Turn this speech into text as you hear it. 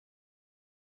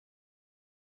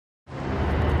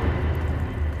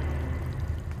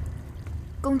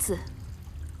公子，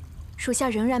属下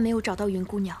仍然没有找到云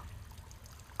姑娘，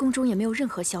宫中也没有任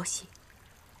何消息。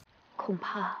恐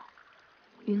怕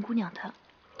云姑娘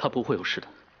她不会有事的，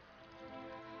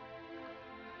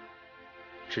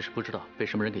只是不知道被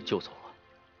什么人给救走了，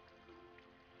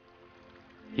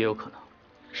也有可能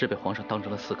是被皇上当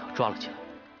成了刺客抓了起来，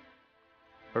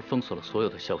而封锁了所有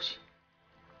的消息。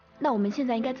那我们现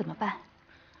在应该怎么办？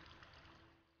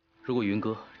如果云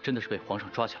歌真的是被皇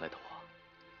上抓起来的话，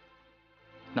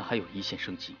那还有一线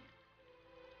生机。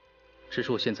只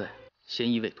是我现在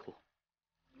嫌疑未脱，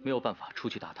没有办法出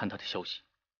去打探他的消息。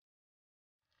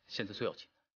现在最要紧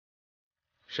的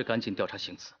是赶紧调查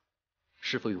行刺，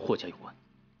是否与霍家有关。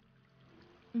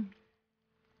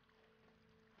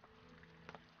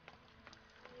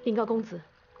禀告公子，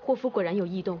霍夫果然有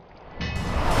异动。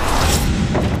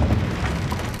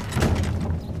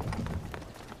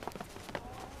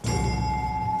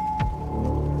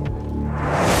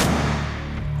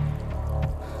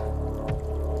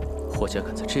霍家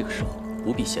敢在这个时候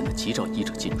不避嫌的急召医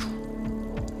者进驻，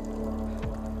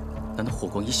难道霍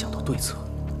光已想到对策？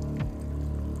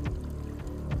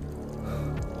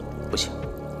不行，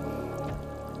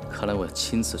看来我要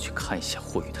亲自去看一下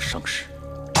霍宇的伤势。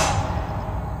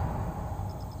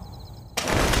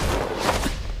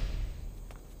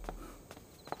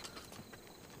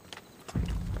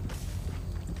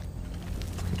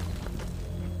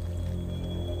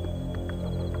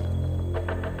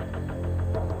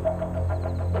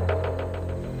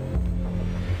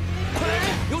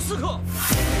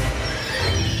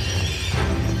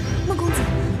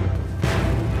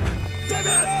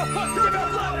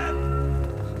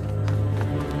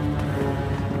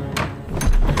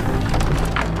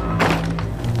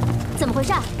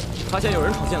发现有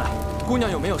人闯进来，姑娘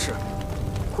有没有事？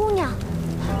姑娘，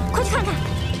快去看看！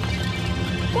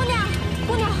姑娘，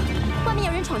姑娘，外面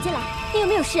有人闯进来，你有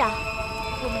没有事啊？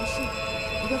我没事，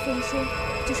你跟夫人说，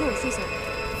就说我睡下了。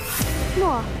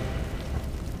诺，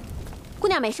姑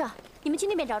娘没事，你们去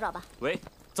那边找找吧。喂，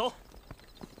走。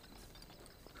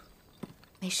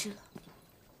没事了。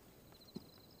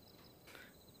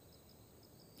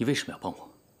你为什么要帮我？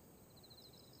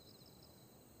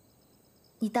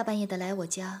你大半夜的来我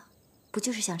家，不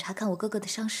就是想查看我哥哥的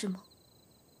伤势吗？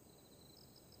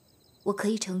我可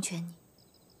以成全你，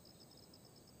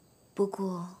不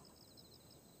过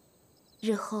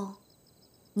日后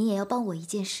你也要帮我一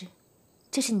件事，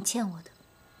这是你欠我的。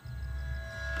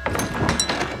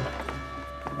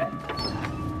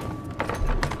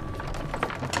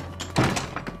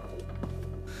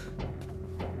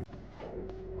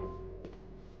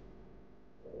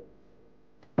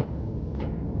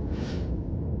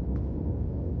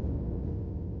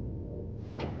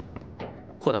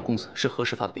霍大公子是何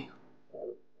时发的病？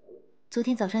昨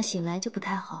天早上醒来就不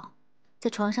太好，在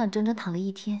床上整整躺了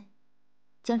一天，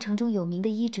将城中有名的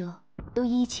医者都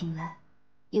一一请来，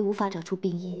也无法找出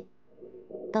病因。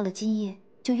到了今夜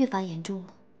就越发严重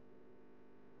了，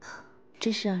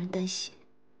真是让人担心。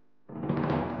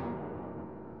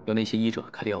有那些医者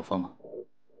开的药方吗？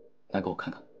拿给我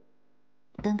看看。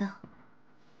等等。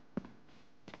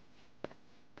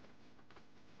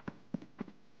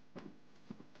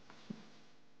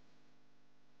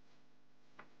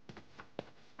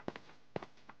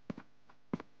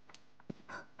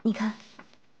你看，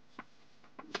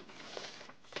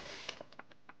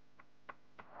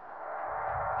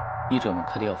医者们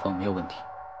开的药方没有问题，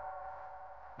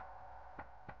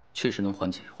确实能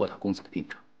缓解霍大公子的病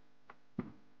症，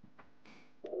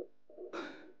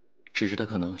只是他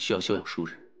可能需要休养数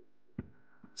日，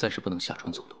暂时不能下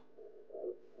床走动。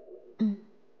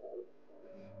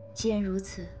既然如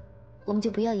此，我们就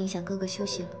不要影响哥哥休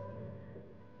息了。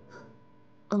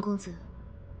温公子，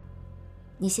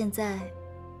你现在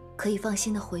可以放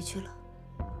心的回去了。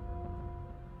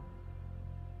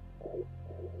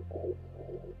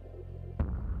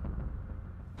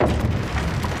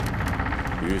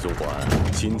于总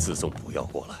管亲自送补药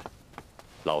过来，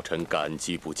老臣感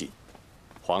激不尽。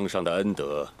皇上的恩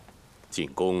德，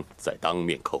进宫再当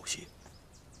面叩谢。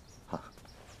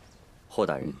霍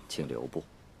大人，请留步。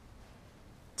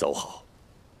走好。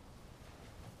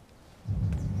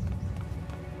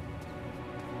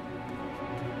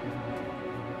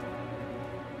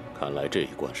看来这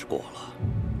一关是过了，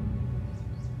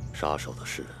杀手的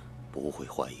事不会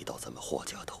怀疑到咱们霍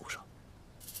家头上。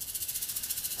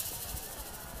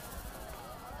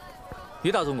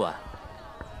于大总管，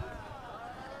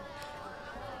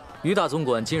于大总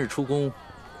管今日出宫，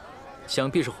想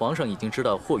必是皇上已经知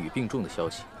道霍宇病重的消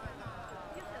息。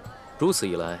如此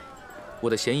一来，我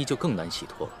的嫌疑就更难洗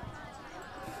脱了。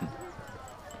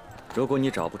如果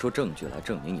你找不出证据来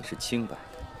证明你是清白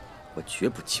的，我绝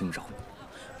不轻饶你。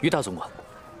于大总管，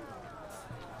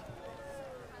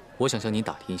我想向您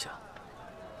打听一下，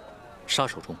杀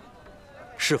手中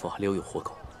是否还留有活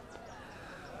口？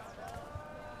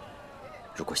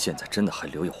如果现在真的还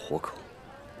留有活口，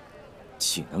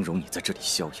岂能容你在这里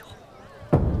逍遥？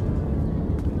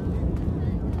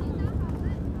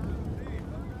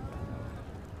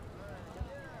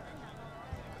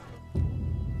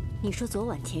你说昨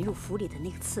晚潜入府里的那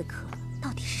个刺客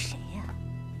到底是谁呀？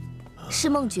是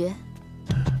孟珏。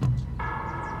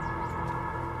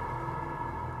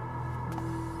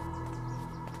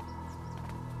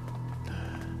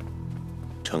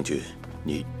成君，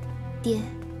你爹，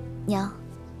娘，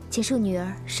请恕女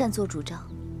儿擅作主张。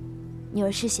女儿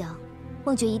是想，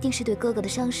孟珏一定是对哥哥的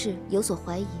伤势有所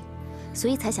怀疑，所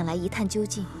以才想来一探究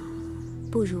竟。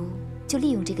不如就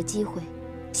利用这个机会，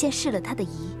先试了他的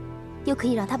疑，又可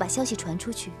以让他把消息传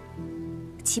出去，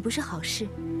岂不是好事？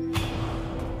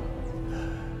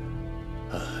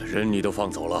人你都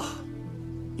放走了，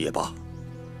也罢。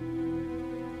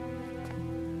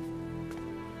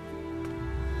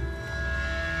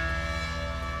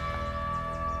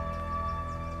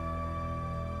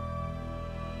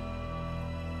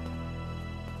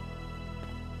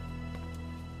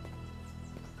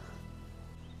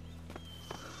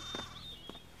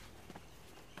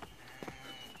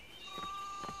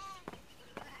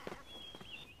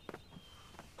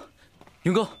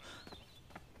云哥，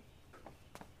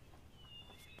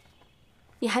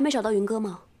你还没找到云哥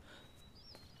吗？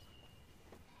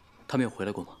他没有回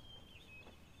来过吗？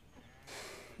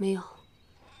没有。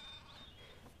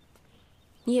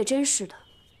你也真是的，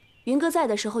云哥在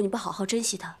的时候你不好好珍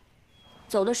惜他，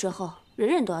走的时候人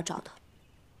人都要找他。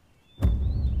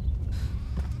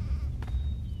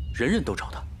人人都找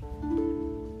他，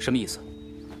什么意思？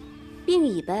病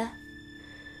已呗，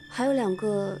还有2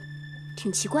个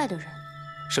挺奇怪的人。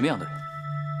什么样的人？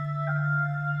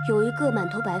有一个满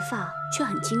头白发却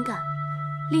很精干，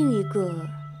另一个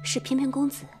是翩翩公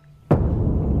子。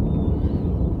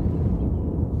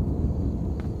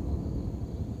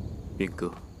云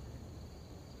哥，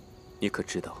你可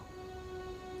知道，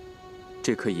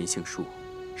这棵银杏树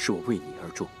是我为你而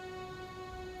种，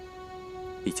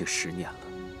已经10年了，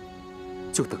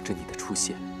就等着你的出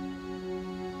现。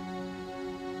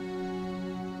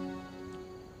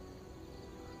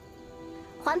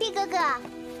皇帝哥哥，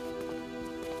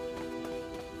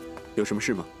有什么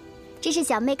事吗？这是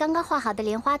小妹刚刚画好的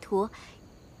莲花图，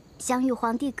想与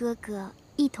皇帝哥哥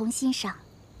一同欣赏。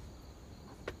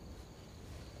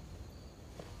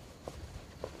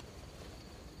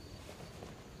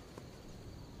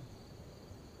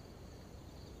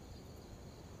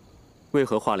为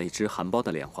何画了一只含苞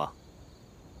的莲花？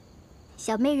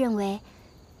小妹认为，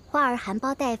花儿含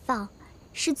苞待放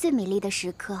是最美丽的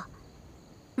时刻。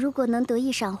如果能得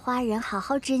一赏花人好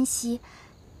好珍惜，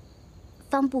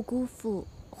方不辜负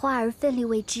花儿奋力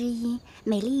为知音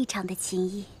美丽一场的情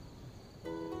谊。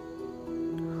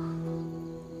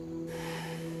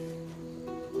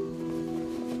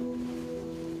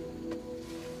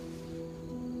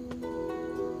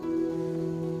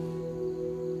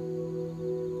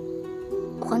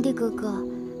皇帝哥哥，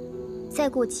再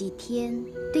过几天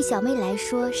对小妹来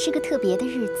说是个特别的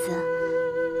日子。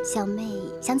小妹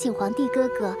想请皇帝哥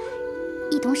哥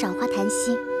一同赏花谈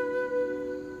心。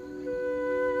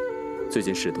最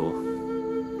近事多，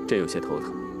这有些头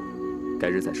疼，改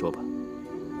日再说吧。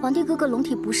皇帝哥哥龙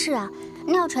体不适啊，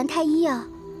那要传太医啊。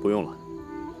不用了，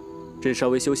朕稍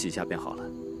微休息一下便好了。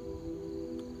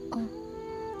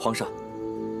皇上。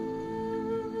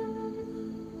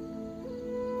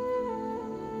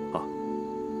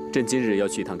朕今日要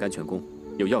去一趟甘泉宫，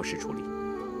有要事处理。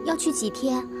要去几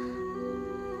天？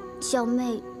小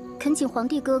妹恳请皇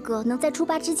帝哥哥能在出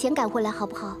发之前赶回来，好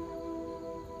不好？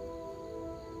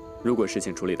如果事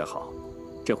情处理得好，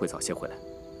朕会早些回来。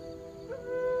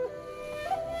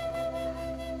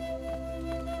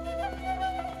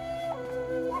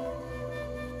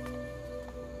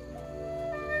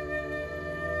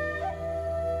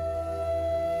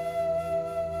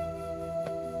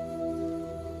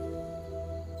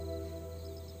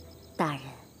大人，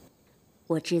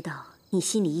我知道你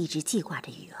心里一直记挂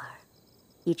着雨儿，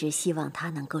一直希望她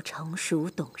能够成熟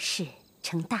懂事，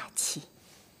成大器。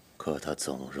可她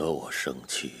总惹我生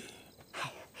气。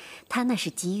她那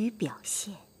是急于表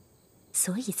现，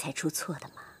所以才出错的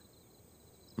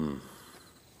嘛。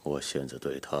我现在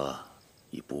对她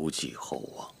已不寄厚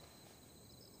望，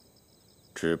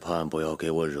只盼不要给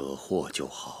我惹祸就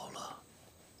好了。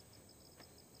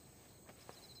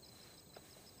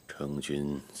成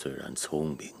君虽然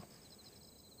聪明，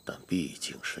但毕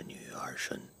竟是女儿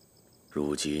身，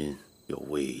如今又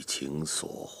为情所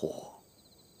惑，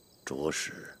着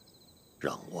实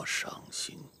让我伤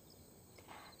心。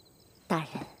大人，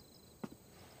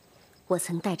我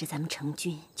曾带着咱们成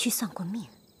军去算过命，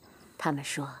他们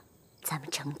说咱们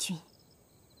成军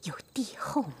有帝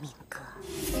后命格。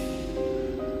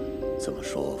这么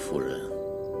说，夫人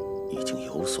已经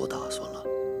有所打算了。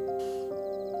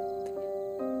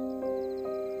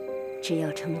只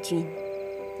要成军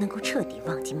能够彻底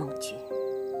忘记孟觉，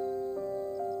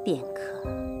便可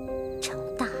成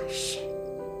大事。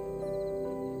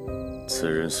此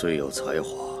人虽有才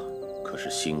华，可是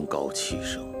心高气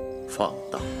盛，放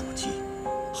荡不羁，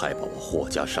还把我霍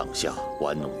家上下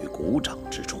玩弄于股掌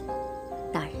之中。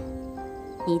大人，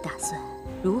你打算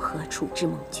如何处置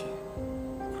孟觉？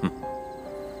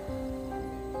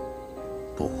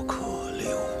不可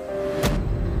留。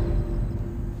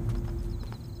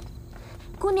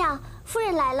姑娘，夫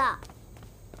人来了。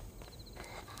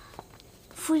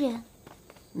夫人，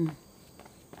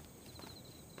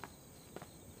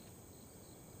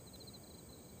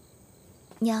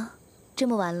娘，这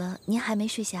么晚了，您还没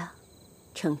睡下？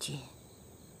成军，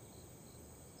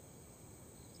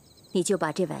你就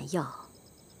把这碗药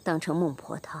当成孟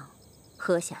婆汤，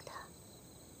喝下它。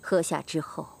喝下之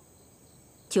后，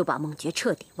就把孟觉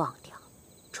彻底忘掉，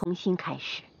重新开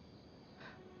始。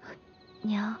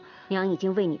娘，娘已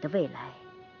经为你的未来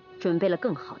准备了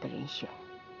更好的人选，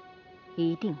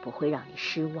一定不会让你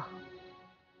失望。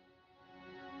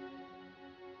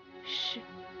是。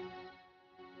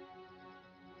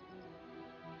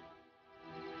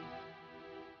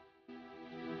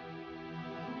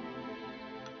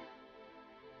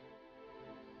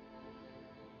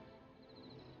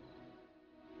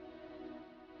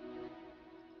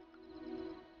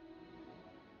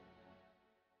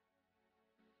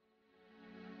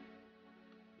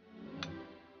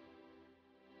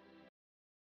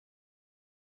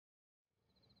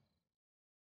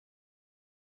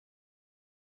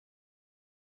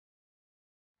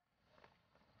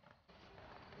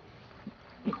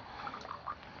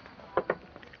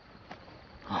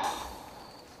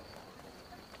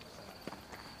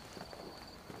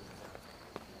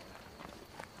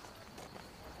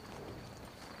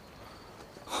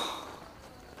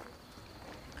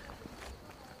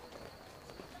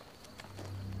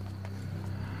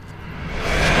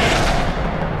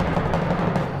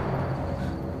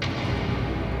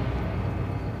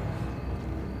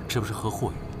这不是和霍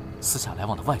宇私下来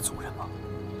往的外族人吗？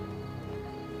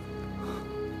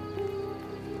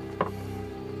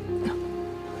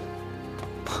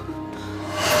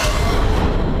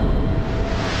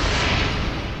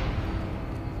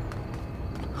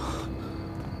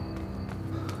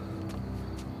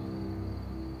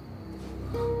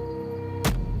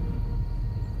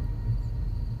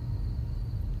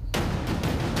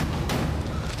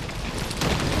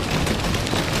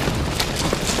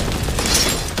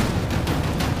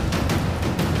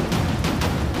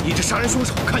杀人凶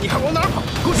手，看你还往哪儿跑！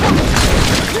给我上！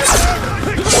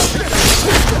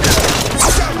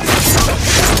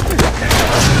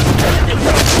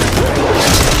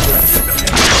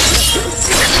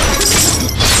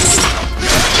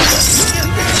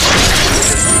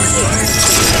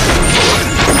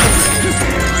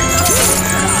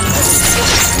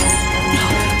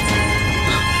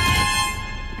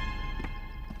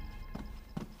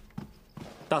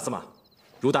大司马，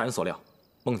如大人所料，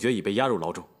孟觉已被押入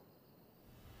牢中。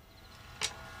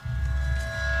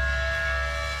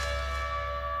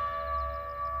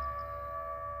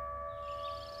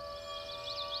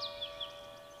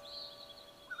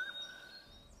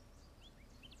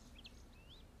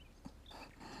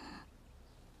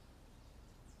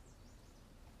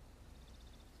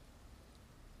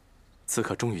刺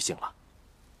客终于醒了。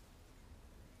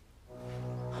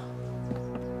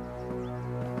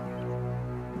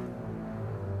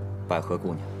百合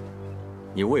姑娘，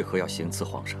你为何要行刺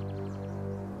皇上？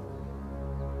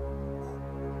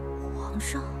皇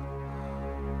上，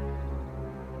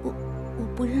我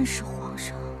不认识皇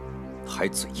上。还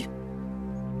嘴硬！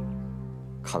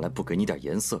看来不给你点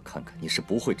颜色看看，你是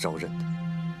不会招认的。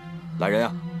来人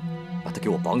啊，把他给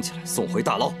我绑起来，送回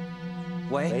大牢。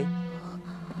喂。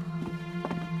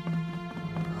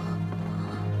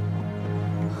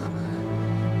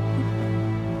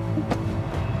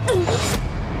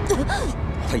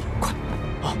太爷，快！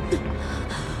啊！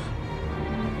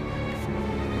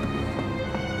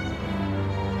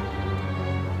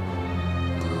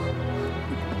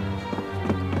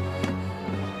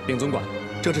禀总管，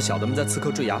这是小的们在刺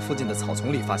客坠崖附近的草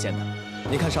丛里发现的。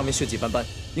您看上面血迹斑斑，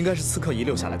应该是刺客遗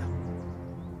留下来的。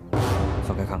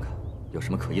翻开看看，有什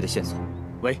么可疑的线索？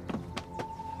喂。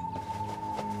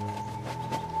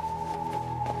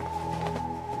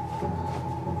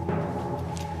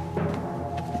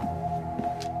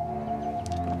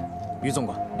于总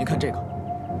管，您看这个。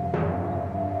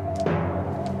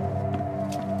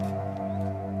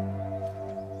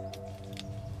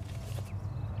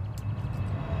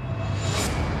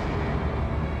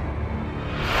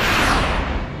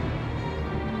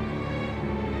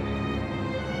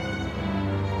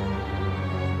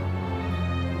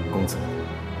公子，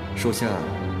属下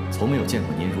从没有见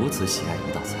过您如此喜爱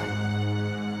一道菜。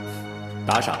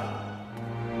打赏。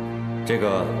这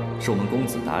个是我们公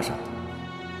子打赏的。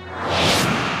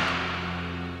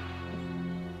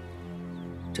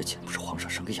这钱不是皇上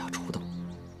赏给雅厨的吗？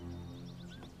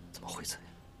怎么会在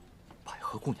百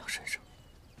合姑娘身上？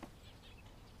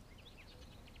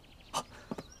啊，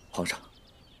皇上。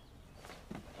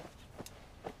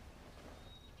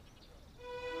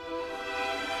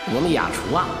 我们雅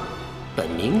厨啊，本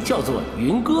名叫做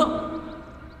云歌。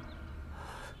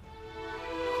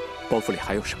包袱里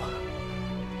还有什么？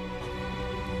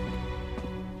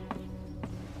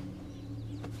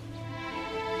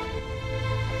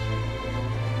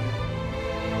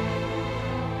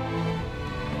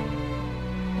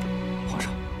皇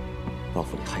上，包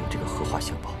袱里还有这个荷花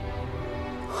香包。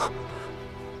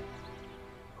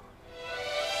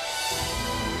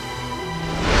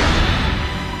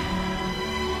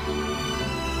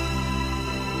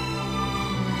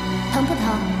 疼不疼？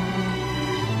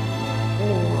我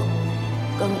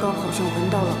刚刚好像闻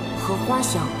到了荷花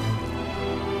香。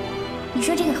你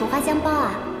说这个荷花香包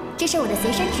啊，这是我的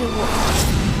随身之物。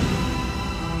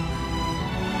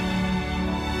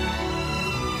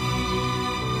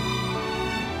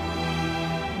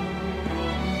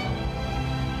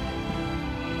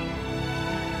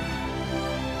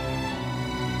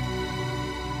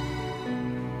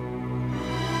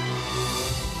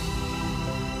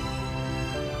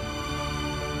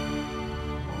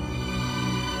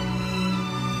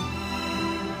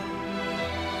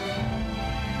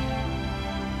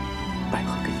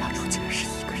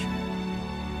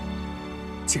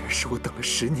 竟然是我等了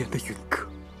10年的云歌，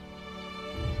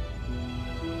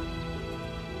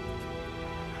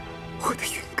我的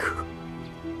云歌。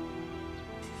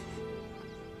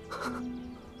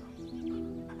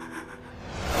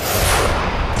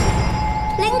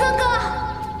林哥哥，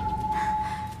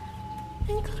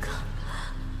林哥哥，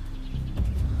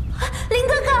林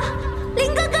哥哥，林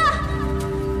哥哥，林哥哥，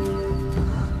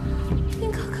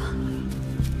林哥哥。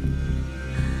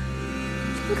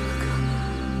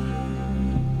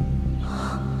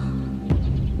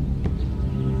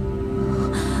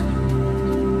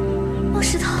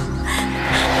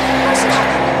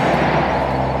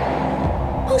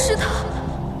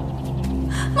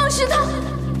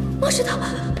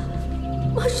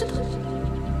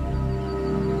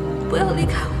 不要离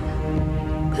开我！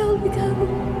不要离开我！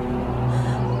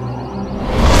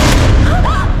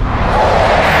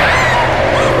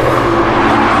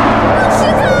孟石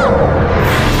头！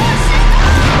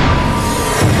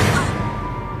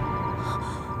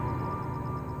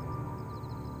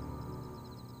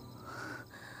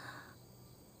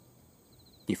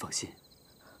你放心，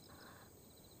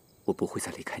我不会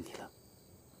再离开你了，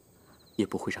也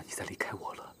不会让你再离开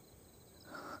我了。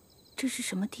 这是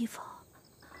什么地方？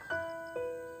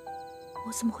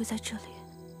我怎么会在这里？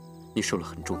你受了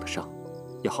很重的伤，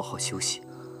要好好休息。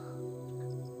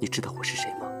你知道我是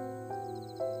谁吗？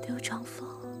刘长风，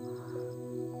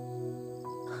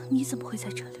你怎么会在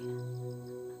这里？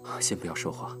先不要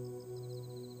说话。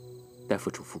大夫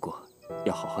嘱咐过，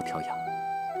要好好调养。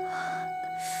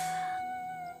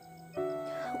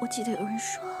我记得有人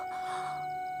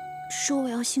说我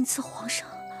要行刺皇上，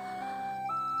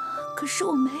可是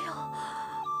我没有。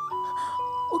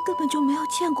 我根本就没有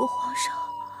见过皇上。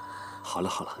好了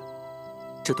好了，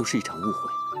这都是一场误会，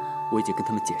我已经跟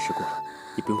他们解释过了，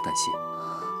你不用担心。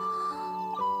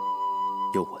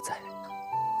有我在，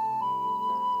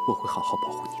我会好好保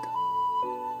护你的。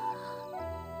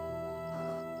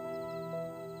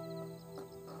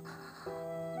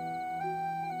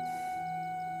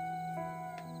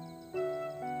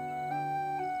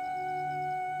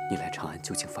你来长安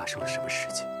究竟发生了什么事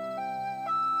情？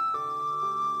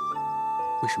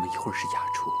 为什么一会儿是雅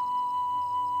厨，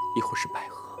一会儿是百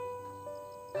合？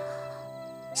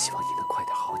希望你能快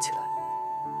点好起来，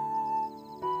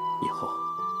以后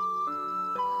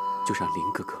就让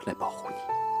林哥哥来保护你，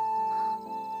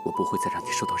我不会再让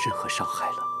你受到任何伤害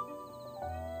了。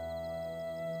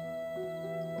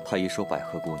太医说百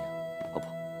合姑娘，哦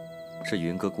不，是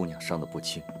云歌姑娘伤得不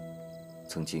轻，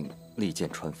曾经利剑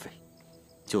穿肺，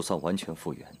就算完全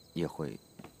复原，也会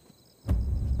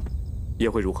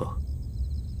如何？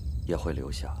 也会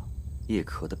留下叶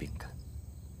咳的病根，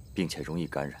并且容易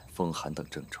感染风寒等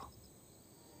症状。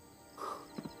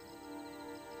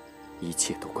一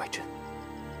切都怪朕，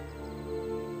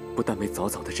不但没早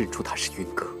早的认出他是云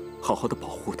哥，好好的保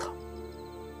护他，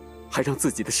还让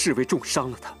自己的侍卫重伤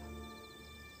了他。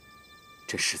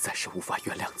朕实在是无法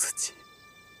原谅自己。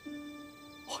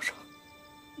皇上，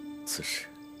此事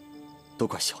都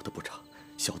怪小的不察，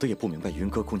小的也不明白云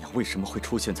歌姑娘为什么会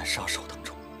出现在杀手当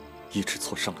中，一直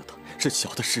挫伤了她，是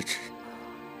小的失职。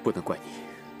不能怪你。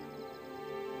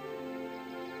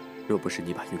若不是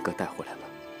你把云歌带回来了，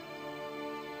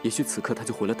也许此刻他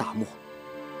就回了大漠，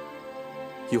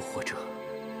又或者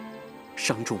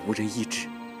伤重无人医治，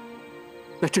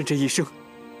那朕这一生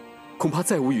恐怕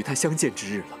再无与他相见之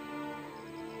日了。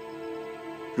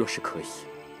若是可以，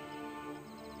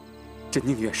朕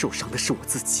宁愿受伤的是我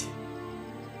自己。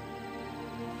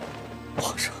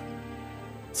皇上，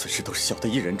此事都是小的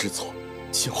一人之错，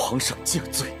请皇上戒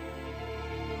罪。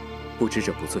不知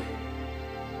者不罪，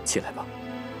起来吧。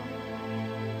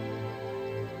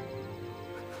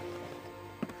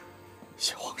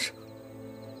谢皇上，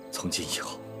从今以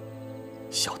后，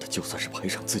小的就算是赔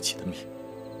上自己的命，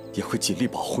也会尽力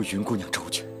保护云姑娘周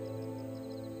全。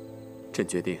朕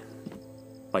决定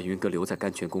把云歌留在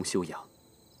甘泉宫休养，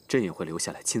朕也会留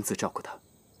下来亲自照顾她。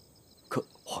可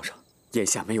皇上，眼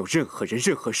下没有任何人、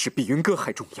任何事比云歌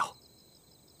还重要。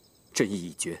朕意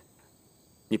已决，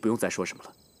你不用再说什么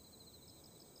了。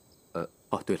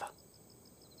哦，对了，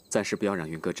暂时不要让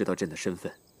云歌知道朕的身份。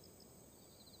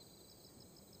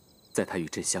在他与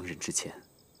朕相认之前，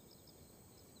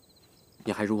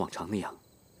你还如往常那样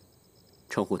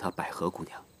称呼她百合姑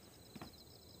娘。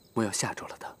莫要吓着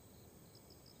了她。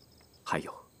还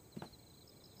有，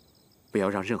不要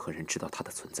让任何人知道她的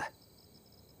存在，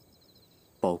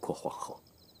包括皇后。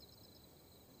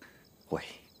喂，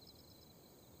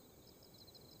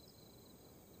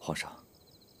皇上，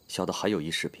小的还有一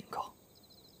事禀告。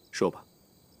说吧。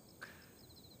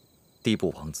第一部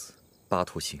王子巴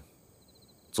图星，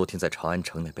昨天在长安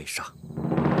城内被杀，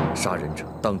杀人者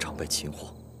当场被擒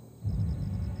获。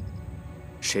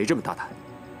谁这么大胆？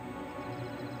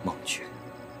孟珏。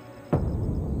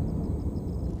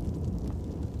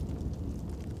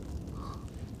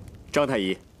张太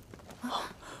医，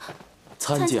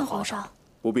参见皇上。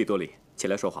不必多礼，起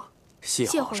来说话。谢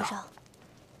皇上。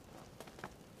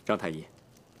张太医，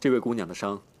这位姑娘的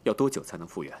伤要多久才能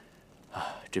复原？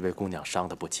这位姑娘伤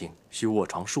得不轻，需卧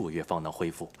床数个月方能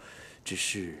恢复。只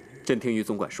是朕听于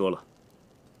总管说了，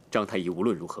张太医无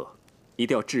论如何一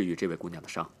定要治愈这位姑娘的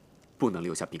伤，不能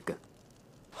留下病根。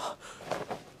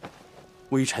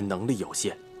微臣能力有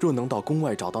限，若能到宫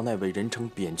外找到那位人称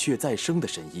扁鹊再生的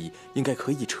神医，应该可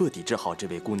以彻底治好这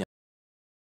位姑娘。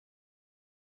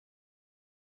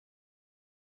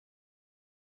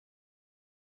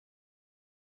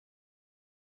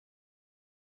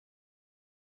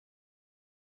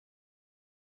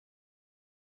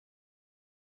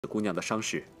姑娘的伤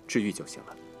势治愈就行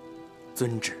了。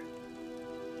遵旨。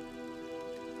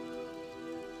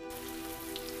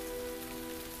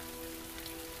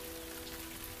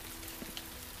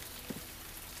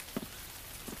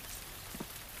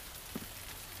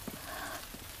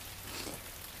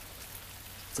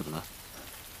怎么了？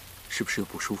是不是又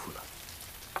不舒服了？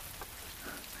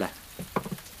来，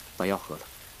把药喝了，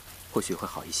或许会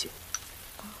好一些。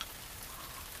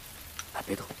来，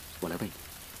别动，我来喂你。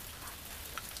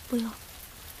不用，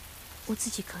我自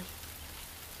己可以。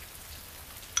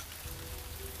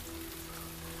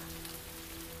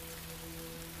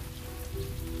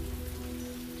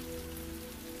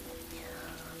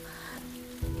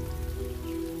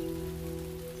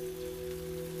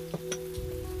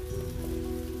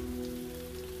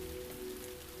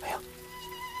哎呀，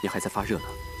你还在发热呢，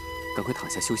赶快躺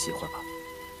下休息一会儿吧。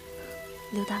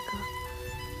刘大哥，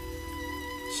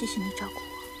谢谢你照顾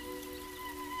我。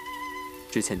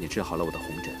之前你治好了我的红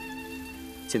疹，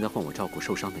现在换我照顾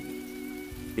受伤的你，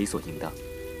理所应当。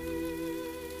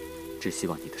只希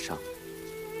望你的伤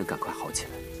能赶快好起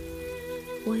来。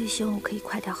我也希望我可以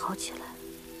快点好起来。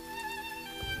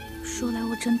说来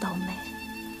我真倒霉，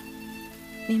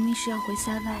明明是要回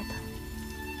塞外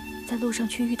的，在路上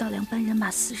却遇到2班人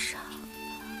马厮杀，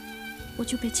我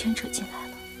就被牵扯进来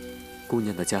了。姑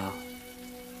娘的家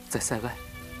在塞外，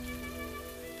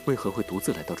为何会独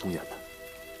自来到中原呢？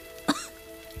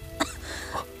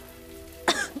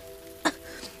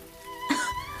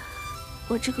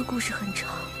我这个故事很长，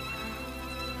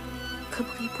可不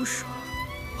可以不说？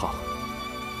好，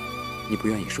你不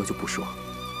愿意说就不说。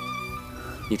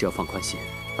你只要放宽心，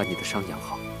把你的伤养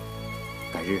好。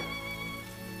改日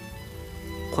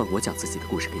换我讲自己的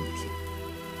故事给你听。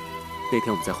那天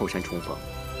我们在后山重逢，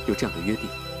有这样的约定，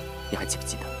你还记不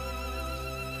记得？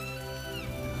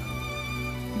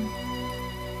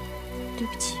对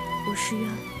不起，我失约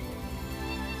了。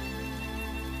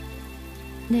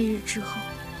那日之后，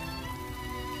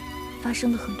发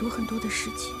生了很多的事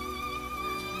情，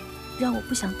让我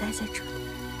不想待在这里，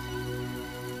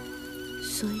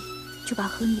所以就把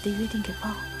和你的约定给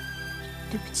忘了。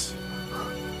对不起。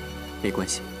没关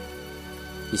系，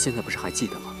你现在不是还记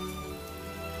得吗？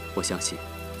我相信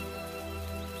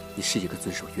你是一个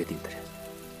遵守约定的人。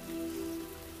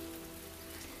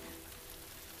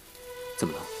怎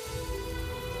么了？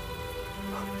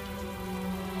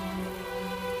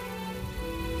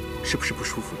是不是不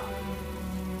舒服了？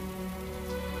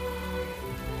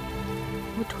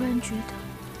我突然觉得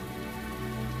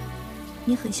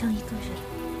你很像一个人。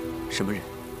什么人？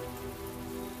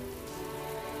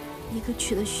一个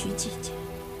娶了徐姐姐，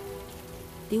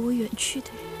离我远去的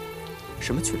人。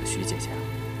什么娶了徐姐姐啊？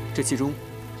这其中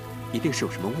一定是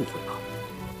有什么误会吧？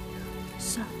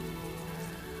算了，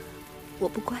我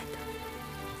不怪他。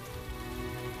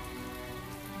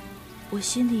我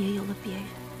心里也有了别人。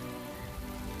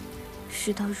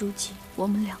事到如今，我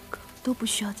们两个都不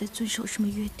需要再遵守什么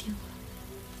约定了。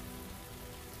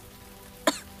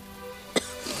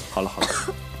好了好了，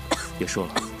别说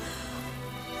了。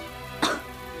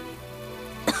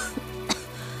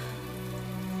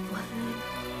我累了。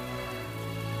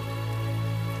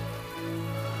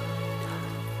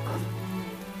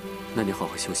那你好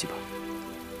好休息吧。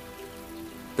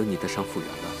等你的伤复原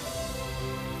了，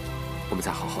我们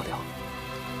再好好聊。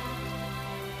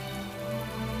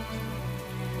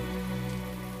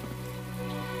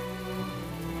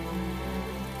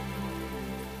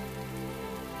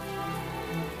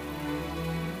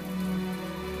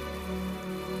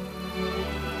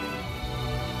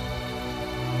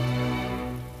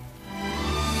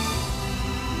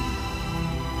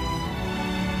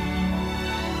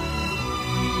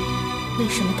为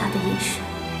什么他的眼神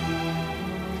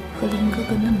和林哥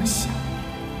哥那么像？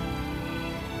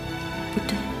不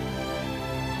对，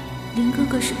林哥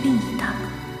哥是病已大哥，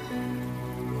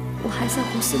我还在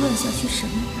胡思乱想些什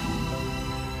么呢？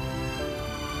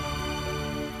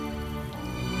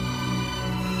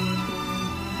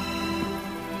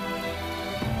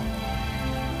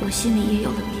我心里也有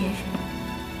了别人，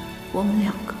我们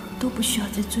两个都不需要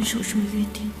再遵守什么约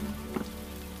定了。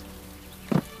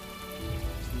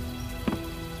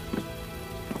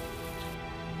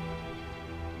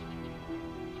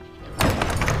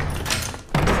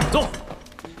走，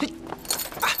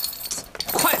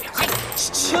快点，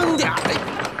轻点，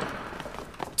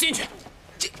进去，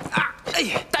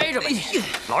待着吧，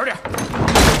老实点。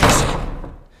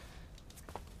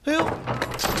哎呦，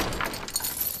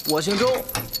我姓周，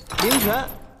名权。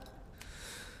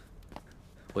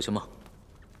我姓孟，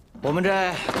我们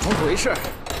这同处一室，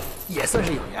也算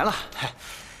是有缘了。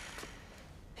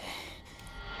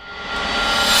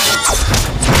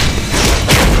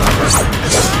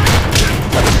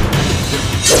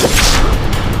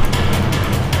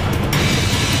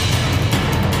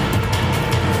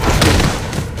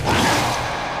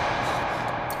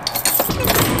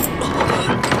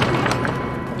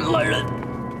来人，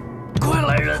快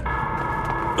来人！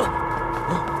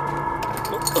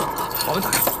把门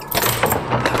打开。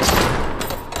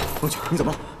孟珏，你怎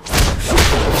么了？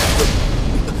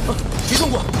别动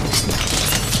我！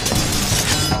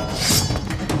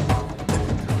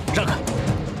让开！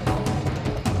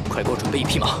快给我准备一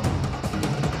匹马。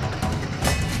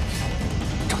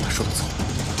照他说的走。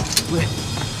对。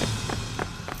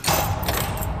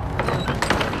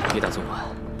李大总管，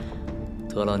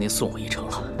得了，您送我一程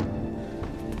了。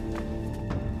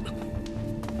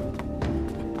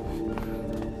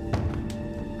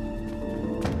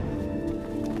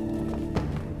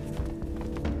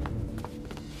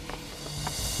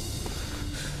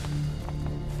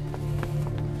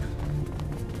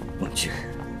孟珏，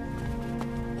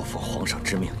我奉皇上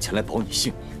之命前来保你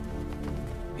性命，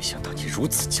没想到你如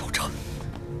此狡诈。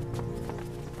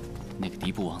那个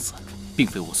敌部王子，并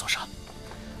非我所杀。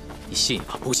你信也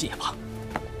罢，不信也罢，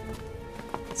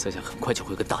在下很快就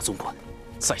会跟大总管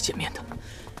再见面的。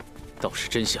到时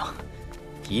真相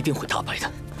一定会大白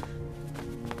的。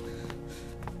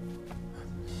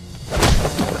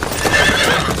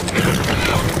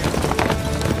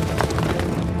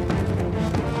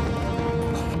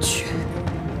孟珏，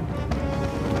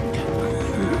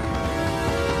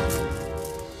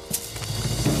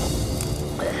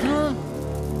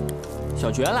小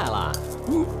爵来了。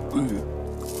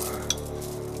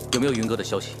有没有云哥的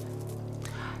消息？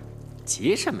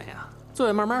急什么呀？座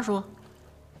位慢慢说。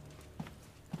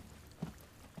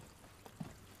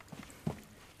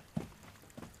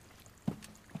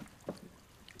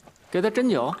给他斟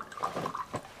酒。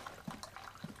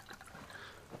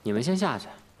你们先下去，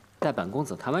待本公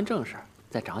子谈完正事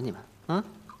再找你们。啊？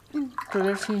这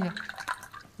边亲一下。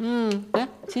来，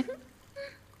亲。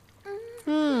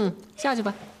下去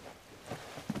吧。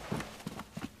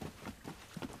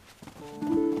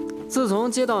自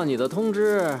从接到你的通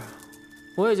知，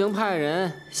我已经派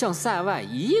人向塞外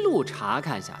一路查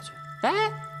看下去，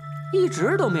一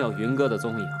直都没有云哥的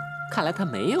踪影，看来他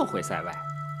没有回塞外。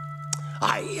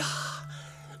哎呀，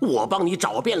我帮你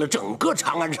找遍了整个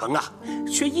长安城啊，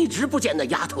却一直不见那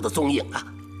丫头的踪影啊！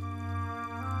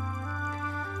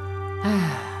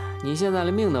哎，你现在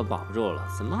连命都保不住了，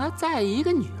怎么还在意一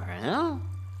个女人啊？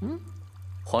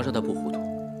皇上他不糊涂，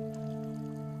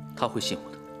他会信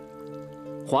我的。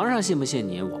皇上信不信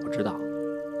你，我不知道。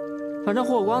反正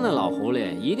霍光那老狐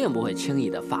狸一定不会轻易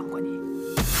的放过你。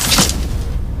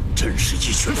真是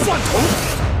一群饭桶！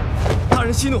大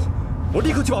人息怒，我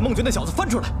立刻去把孟觉那小子翻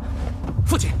出来。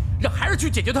父亲，让孩儿去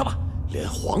解决他吧。连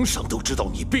皇上都知道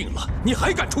你病了，你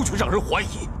还敢出去让人怀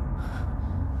疑？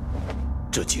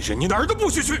这几日你哪儿都不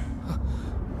许去。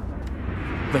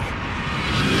喂。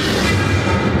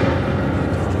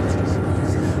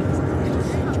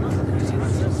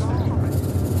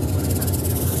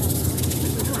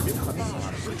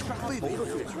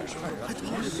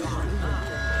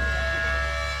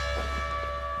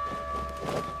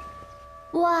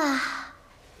哇，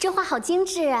这画好精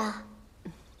致啊！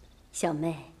小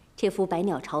妹，这幅百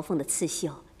鸟朝凤的刺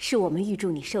绣是我们预祝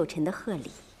你寿辰的贺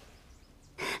礼。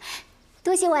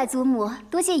多谢外祖母，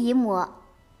多谢姨母。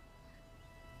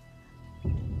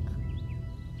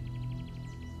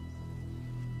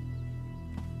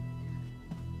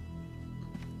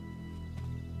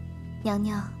娘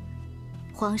娘，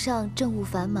皇上政务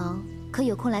繁忙，可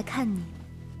有空来看你？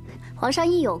皇上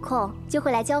一有空就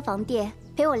会来交房殿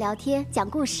陪我聊天讲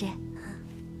故事。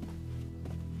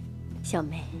小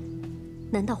妹，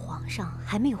难道皇上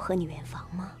还没有和你圆房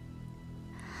吗？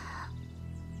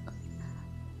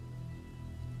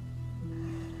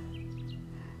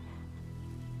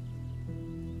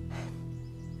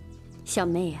小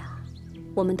妹啊，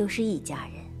我们都是一家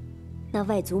人，那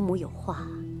外祖母有话，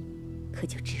可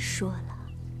就直说了。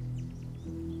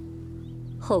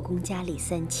后宫佳丽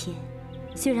3000，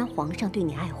虽然皇上对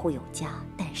你爱护有加，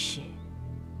但是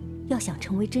要想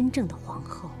成为真正的皇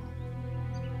后，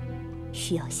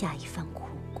需要下一番苦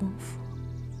功夫。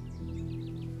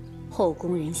后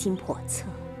宫人心叵测，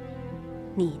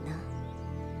你呢，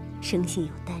生性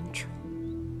又单纯，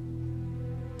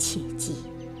切记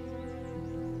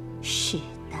势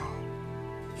单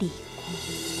力孤。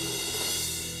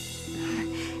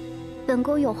本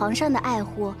宫有皇上的爱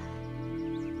护，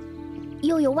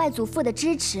又有外祖父的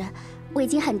支持，我已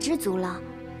经很知足了。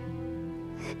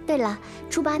对了，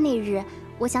初8那日，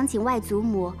我想请外祖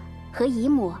母和姨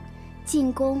母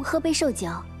进宫喝杯寿酒。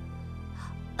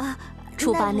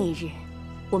初8那日，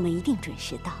我们一定准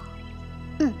时到。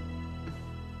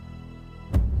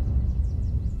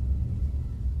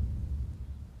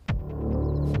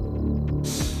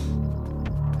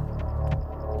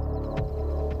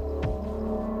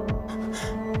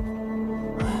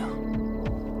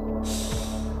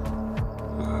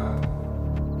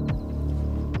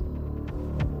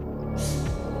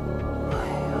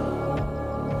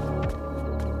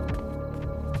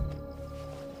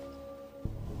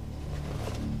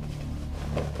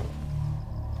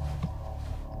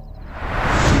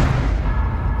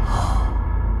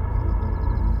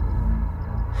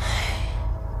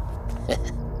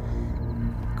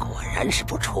真是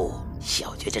不出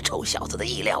小爵这臭小子的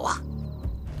意料啊！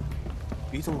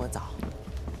于总管早。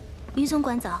于总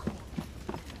管早。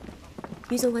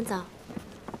于总管早。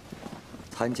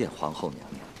参见皇后娘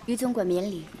娘。于总管免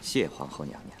礼。谢皇后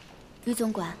娘娘。于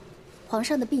总管，皇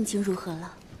上的病情如何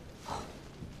了？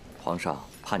皇上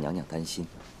怕娘娘担心，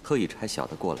特意差小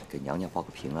的过来给娘娘报个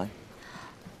平安。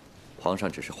皇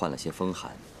上只是患了些风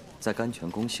寒，在甘泉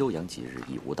宫休养几日，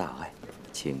已无大碍，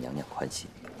请娘娘宽心。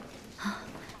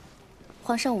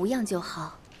皇上无恙就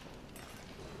好。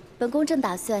本宫正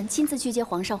打算亲自去接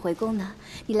皇上回宫呢，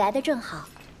你来的正好，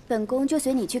本宫就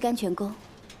随你去甘泉宫。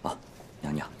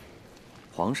娘娘，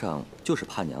皇上就是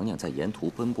怕娘娘在沿途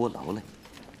奔波劳累，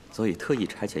所以特意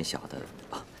差遣小的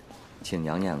请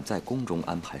娘娘在宫中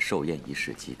安排寿宴仪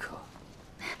式即可。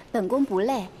本宫不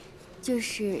累，就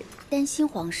是担心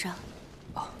皇上。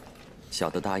小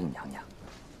的答应娘娘，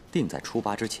定在初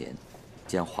8之前，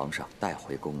将皇上带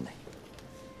回宫内。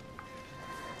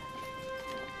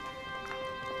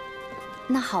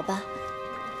那好吧，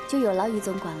就有劳于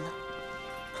总管了。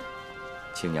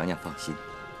请娘娘放心，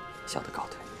小的告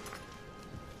退。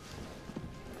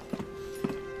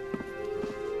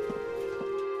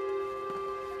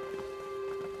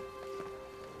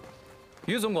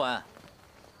于总管，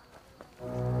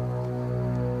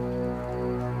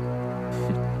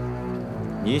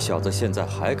你小子现在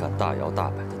还敢大摇大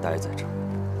摆地待在这儿？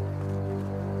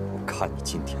我看你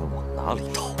今天往哪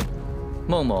里逃！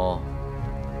孟某，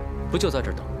不就在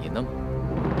这儿等您呢吗？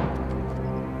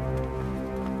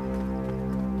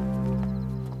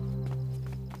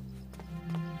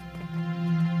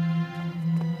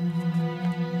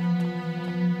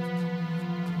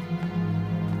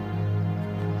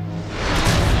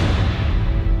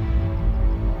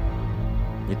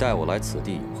你带我来此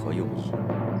地有何用意？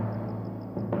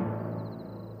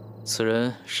此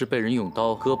人是被人用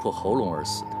刀割破喉咙而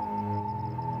死的。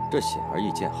这显而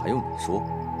易见，还用你说？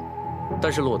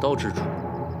但是落刀之处，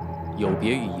有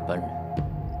别于一般人。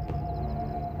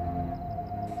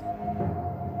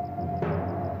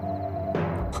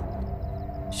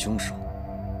凶手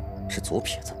是左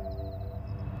撇子。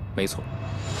没错。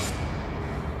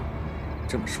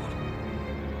这么说来，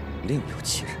另有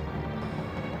其人。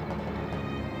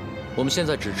我们现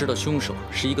在只知道凶手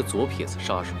是一个左撇子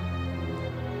杀手，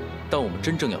但我们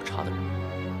真正要查的人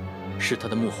是他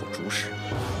的幕后主使。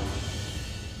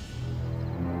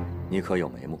你可有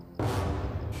眉目？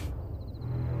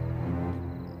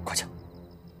快讲！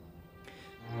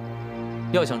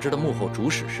要想知道幕后主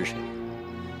使是谁，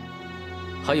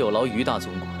还有劳于大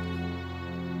总管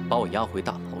把我押回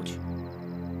大牢去。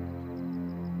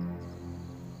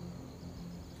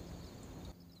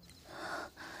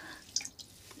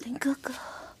林哥哥，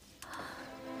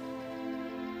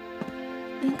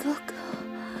林哥哥，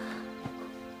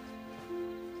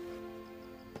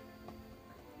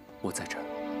我在这儿。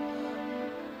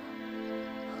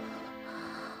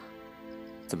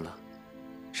怎么了？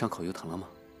伤口又疼了吗？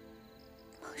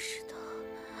是的，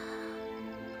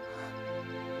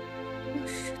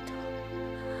是的。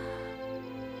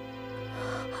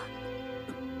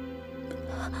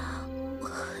我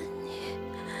恨你，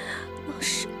孟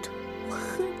石头，我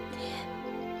恨你。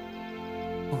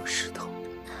孟石头，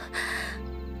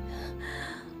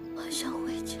我想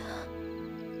回家。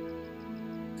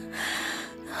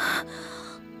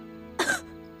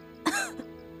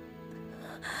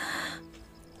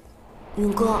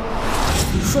云哥，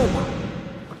你睡吧，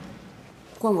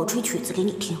换我吹曲子给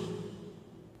你听。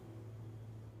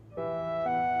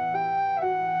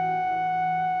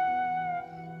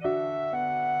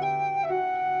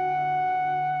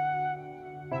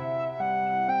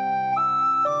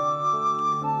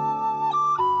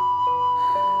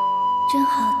真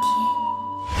好听。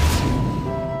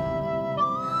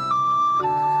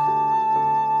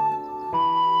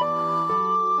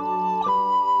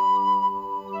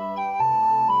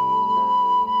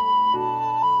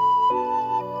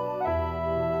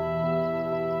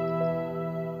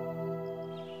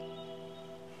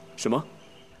什么？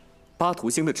巴图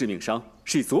星的致命伤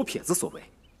是以左撇子所为？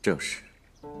正是。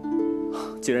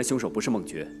既然凶手不是孟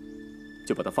觉，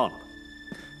就把他放了吧。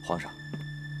皇上，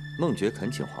孟觉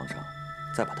恳请皇上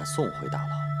再把他送回大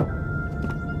牢。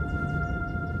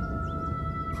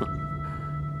哼，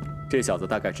这小子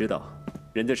大概知道，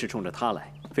人家是冲着他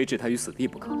来，非置他于死地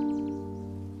不可。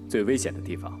最危险的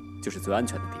地方就是最安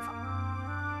全的地方。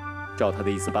照他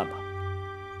的意思办吧。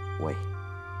喂，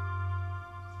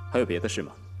还有别的事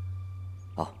吗？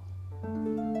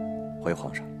回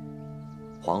皇上，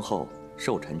皇后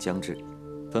寿辰将至，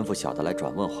吩咐小的来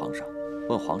转问皇上，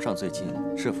问皇上最近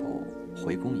是否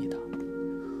回宫一趟。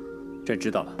朕知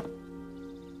道了。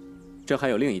朕还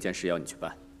有另一件事要你去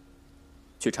办，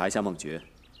去查一下孟觉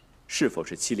是否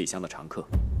是七里香的常客。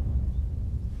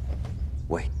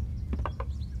喂，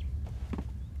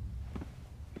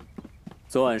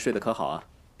昨晚睡得可好啊？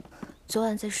昨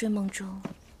晚在睡梦中，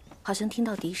好像听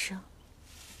到笛声，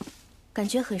感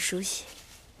觉很熟悉。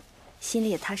心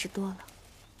里也踏实多了。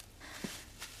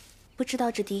不知道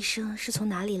这笛声是从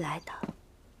哪里来的。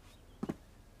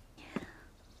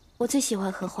我最喜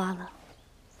欢荷花了，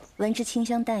闻着清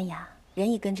香淡雅，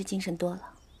人也跟着精神多了。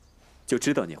就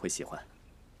知道你会喜欢。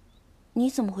你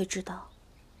怎么会知道？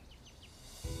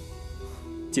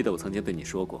记得我曾经对你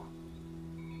说过，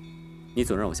你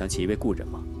总让我想起一位故人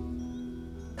吗？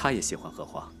他也喜欢荷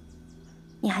花。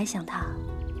你还想他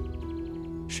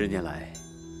？10年来。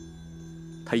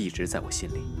他一直在我心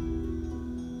里，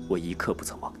我一刻不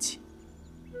曾忘记。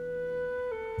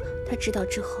他知道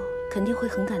之后肯定会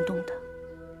很感动的。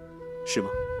是吗？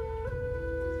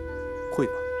会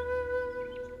吗？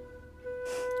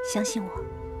相信我。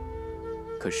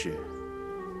可是，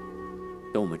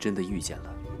等我们真的遇见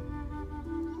了，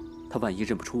他万一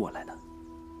认不出我来呢？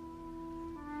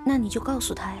那你就告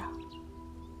诉他呀。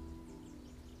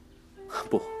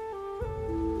不，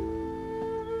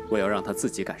我要让他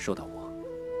自己感受到我。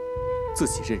自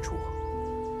己认出我。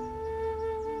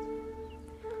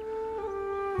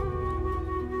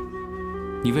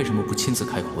你你为什么不亲自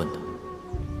开口问他？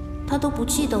他都不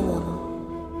记得我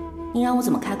了，你让我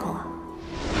怎么开口啊？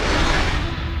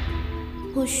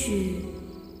或许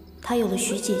他有了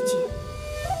徐姐姐，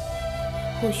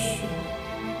或许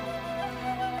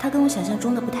他跟我想象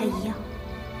中的不太一样。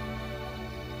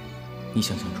你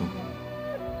想象中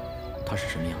他是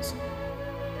什么样子？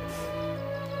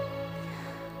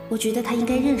我觉得他应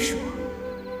该认识我，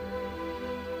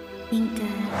应该……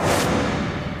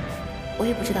我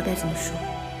也不知道该怎么说。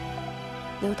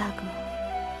刘大哥，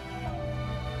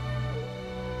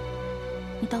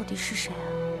你到底是谁啊？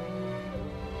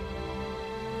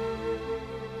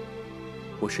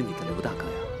我是你的刘大哥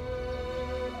呀。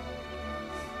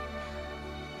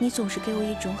你总是给我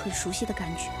一种很熟悉的感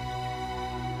觉。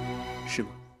是吗？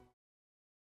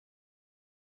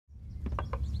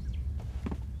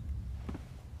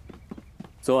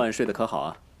昨晚睡得可好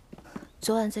啊？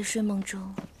昨晚在睡梦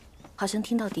中，好像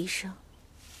听到笛声，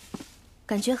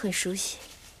感觉很熟悉，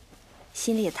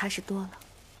心里也踏实多了。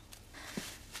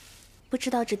不知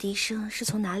道这笛声是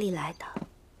从哪里来的。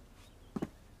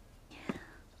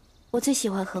我最喜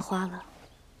欢荷花了，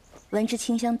闻着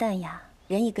清香淡雅，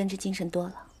人也跟着精神多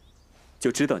了。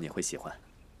就知道你会喜欢。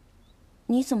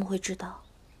你怎么会知道？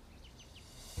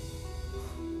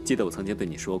记得我曾经对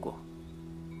你说过，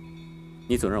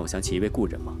你总让我想起一位故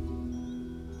人吗？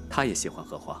他也喜欢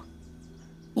荷花。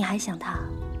你还想他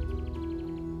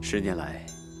？10年来，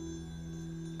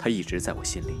他一直在我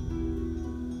心里，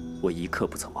我一刻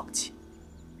不曾忘记。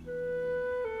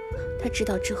他知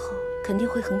道之后肯定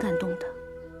会很感动的。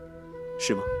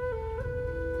是吗？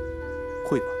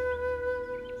会吗？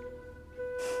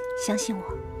相信我。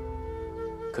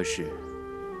可是，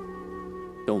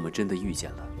等我们真的遇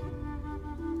见了，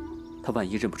他万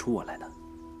一认不出我来呢？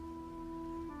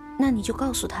那你就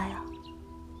告诉他呀。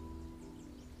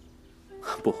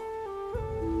不，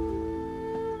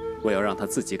我要让他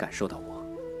自己感受到我，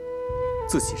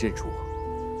自己认出我。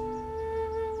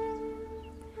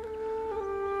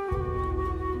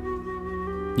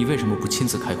你为什么不亲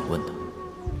自开口问他？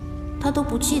他都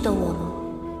不记得我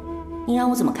了，你让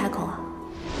我怎么开口啊？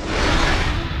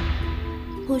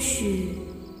或许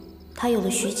他有了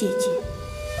徐姐姐，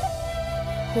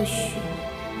或许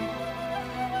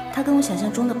他跟我想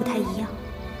象中的不太一样。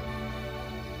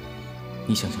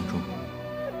你想象中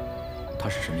他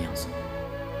是什么样子？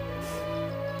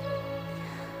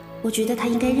我觉得他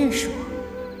应该认识我，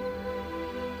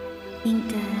应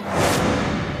该……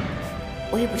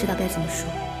我也不知道该怎么说。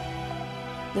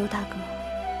刘大哥，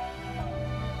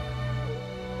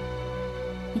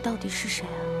你到底是谁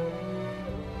啊？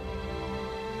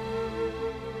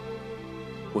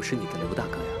我是你的刘大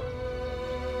哥呀。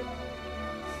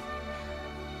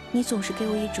你总是给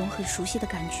我一种很熟悉的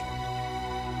感觉。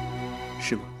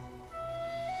是吗？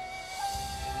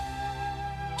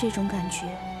这种感觉，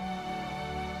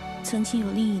曾经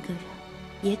有另一个人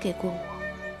也给过我。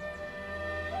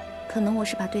可能我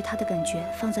是把对他的感觉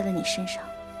放在了你身上。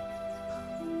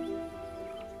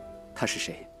他是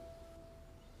谁？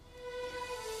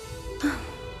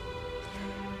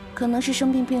可能是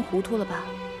生病病糊涂了吧，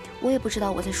我也不知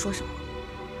道我在说什么。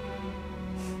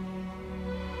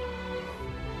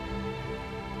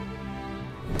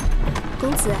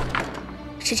公子，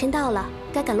时辰到了，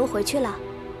该赶路回去了。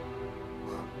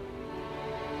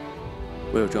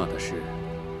我有重要的事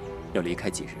要离开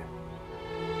几日。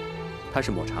他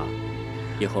是抹茶，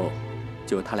以后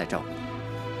就由他来照顾你。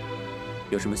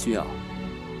有什么需要，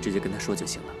直接跟他说就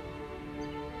行了。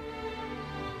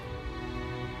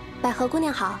百合姑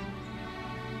娘好。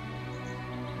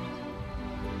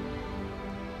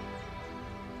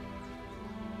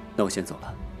那我先走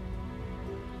了，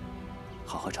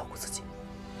好好照顾自己。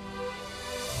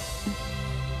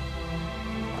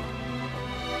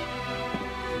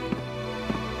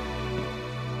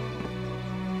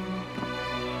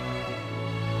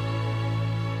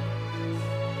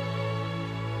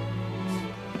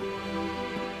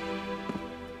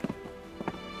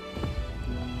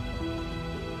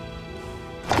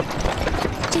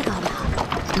这个好不好？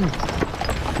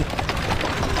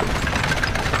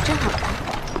真好看。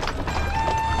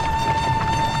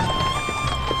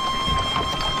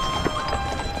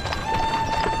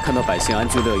看到百姓安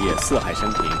居乐业、四海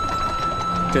升平，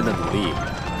朕的努力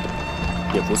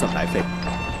也不算白费。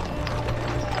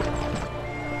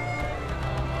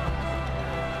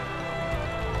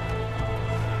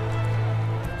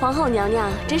皇后娘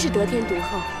娘真是得天独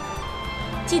厚，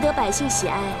既得百姓喜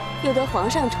爱，又得皇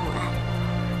上宠爱。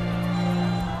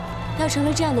要成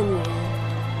为这样的女人，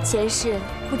前世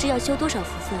不知要修多少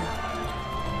福分啊！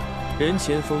人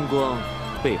前风光，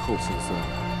背后辛酸。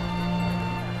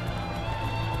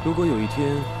如果有一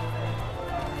天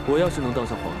我要是能当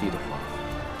上皇帝的话，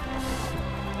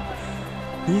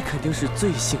你肯定是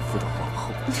最幸福的皇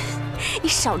后。你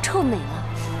少臭美了，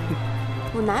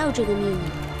我哪有这个命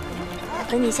啊？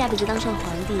等你下辈子当上皇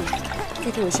帝，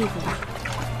再给我幸福吧。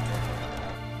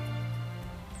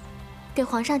给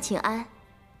皇上请安。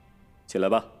起来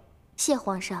吧。谢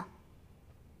皇上。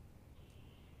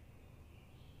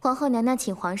皇后娘娘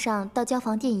请皇上到交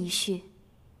房殿一叙。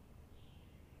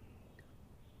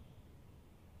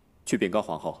去禀告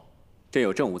皇后，朕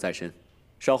有政务在身，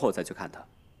稍后再去看她。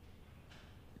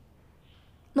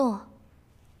诺。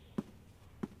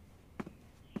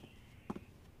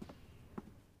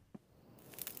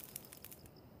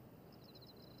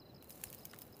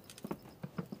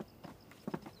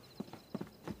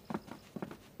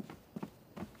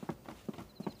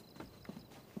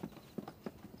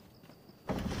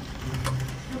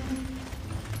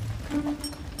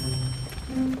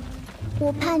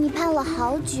我盼你盼了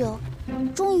好久，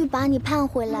终于把你盼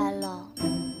回来了。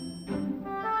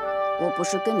我不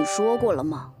是跟你说过了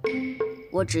吗？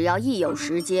我只要一有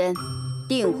时间，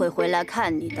定会回来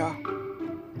看你的。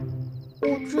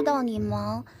我知道你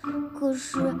忙，可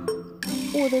是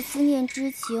我的思念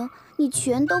之情你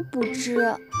全都不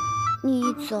知。你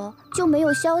一走就没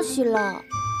有消息了。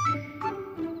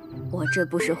我这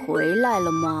不是回来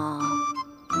了吗？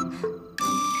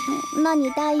那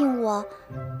你答应我，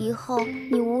以后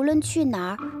你无论去哪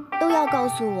儿都要告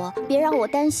诉我，别让我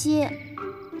担心。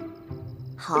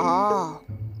好，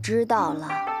知道了。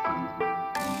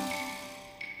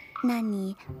那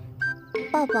你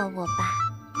抱抱我吧。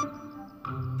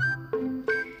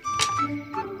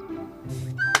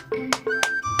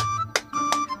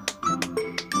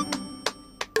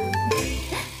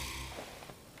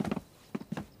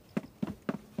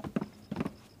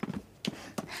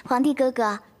皇帝哥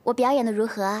哥，我表演的如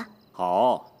何啊？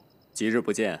好，几日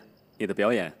不见，你的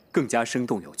表演更加生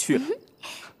动有趣了。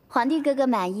皇帝哥哥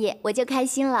满意，我就开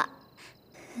心了。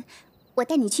我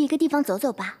带你去一个地方走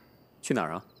走吧。去哪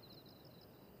儿啊？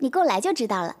你跟我来就知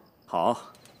道了。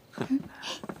好。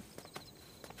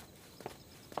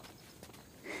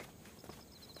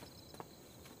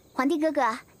皇帝哥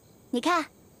哥，你看，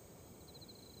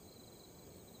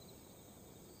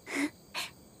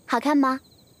好看吗？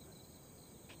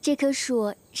这棵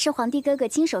树是皇帝哥哥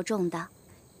亲手种的，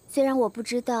虽然我不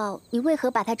知道你为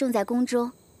何把它种在宫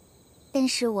中，但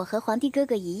是我和皇帝哥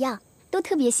哥一样，都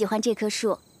特别喜欢这棵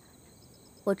树。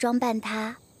我装扮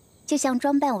它，就像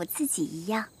装扮我自己一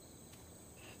样。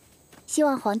希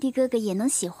望皇帝哥哥也能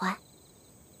喜欢。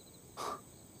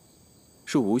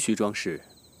树无需装饰，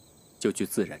就具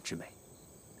自然之美。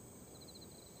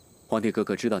皇帝哥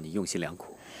哥知道你用心良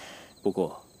苦，不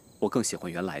过我更喜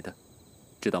欢原来的，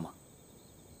知道吗？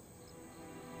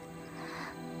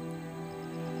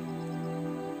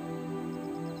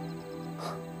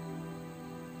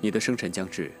你的生辰将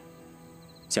至，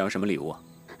想要什么礼物啊？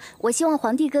我希望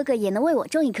皇帝哥哥也能为我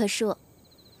种一棵树。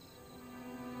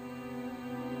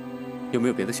有没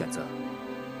有别的选择？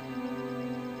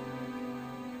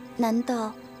难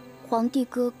道皇帝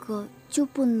哥哥就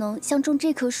不能像种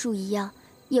这棵树一样，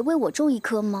也为我种一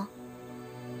棵吗？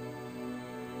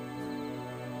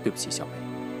对不起，小梅，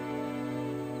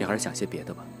你还是想些别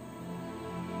的吧。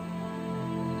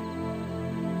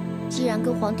既然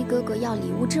跟皇帝哥哥要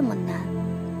礼物这么难，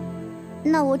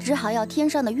那我只好要天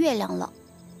上的月亮了。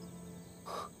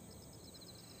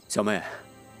小妹，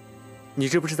你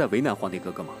这不是在为难皇帝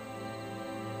哥哥吗？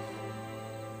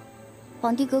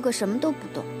皇帝哥哥什么都不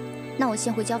懂，那我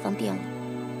先回交房殿了。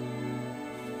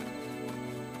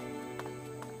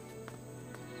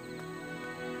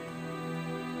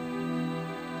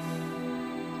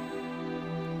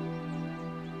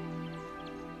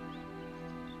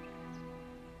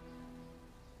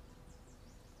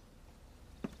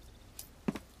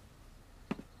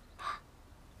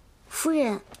夫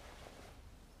人，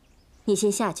你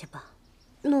先下去吧。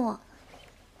诺。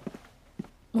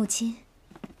母亲。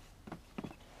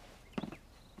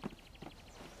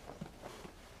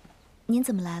您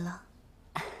怎么来了？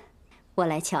我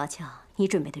来瞧瞧你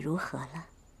准备的如何了。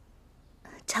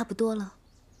差不多了。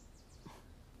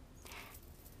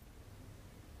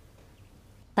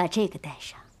把这个带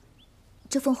上。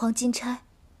这凤凰金钗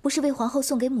不是为皇后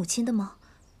送给母亲的吗？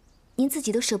您自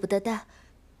己都舍不得戴。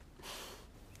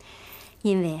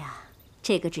因为啊，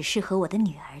这个只适合我的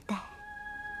女儿戴。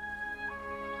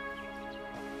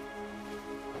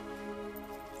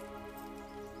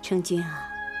成君啊，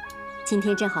今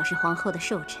天正好是皇后的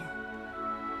寿辰，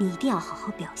你一定要好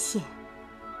好表现，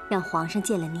让皇上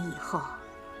见了你以后，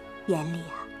眼里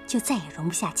啊就再也容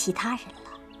不下其他人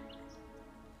了。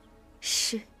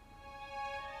是。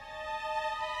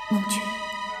孟君。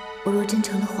我若真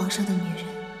成了皇上的女人，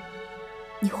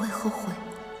你会后悔。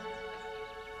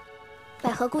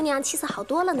百合姑娘气色好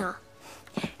多了呢，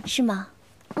是吗？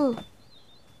嗯。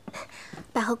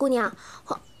百合姑娘，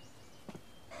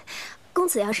公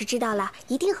子要是知道了，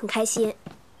一定很开心。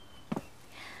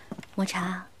抹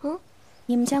茶，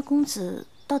你们家公子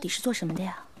到底是做什么的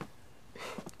呀？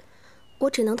我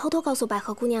只能偷偷告诉百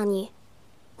合姑娘你，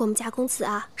我们家公子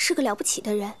啊是个了不起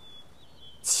的人，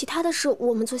其他的事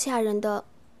我们做下人的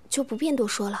就不便多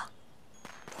说了。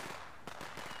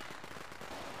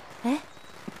哎，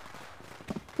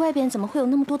外边怎么会有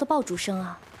那么多的爆竹声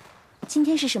啊？今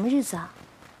天是什么日子啊？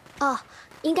哦，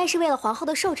应该是为了皇后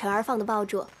的寿辰而放的爆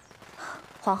竹。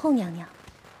皇后娘娘，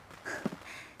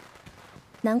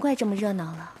难怪这么热闹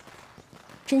了。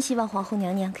真希望皇后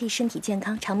娘娘可以身体健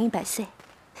康，长命百岁。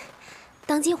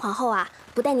当今皇后啊，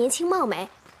不但年轻貌美，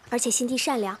而且心地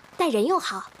善良，待人又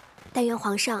好。但愿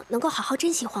皇上能够好好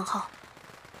珍惜皇后。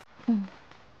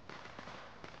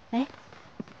哎，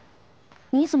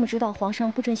你怎么知道皇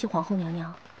上不珍惜皇后娘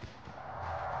娘？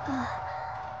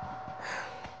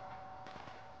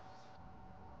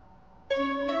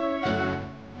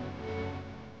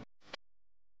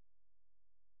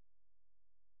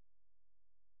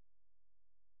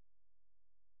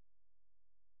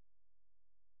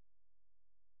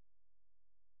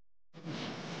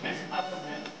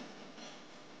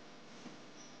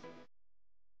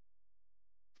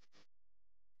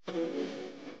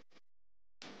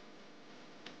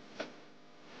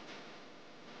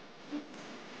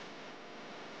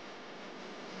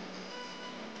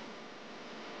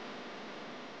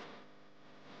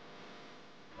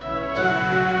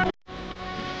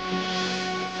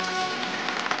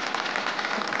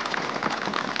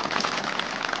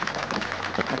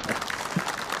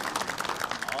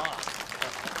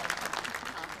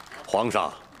皇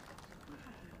上，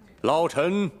老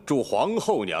臣祝皇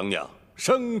后娘娘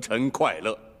生辰快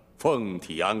乐，凤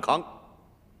体安康，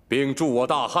并祝我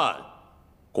大汉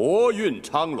国运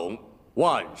昌隆，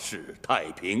万事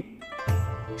太平。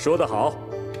说得好，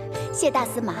谢大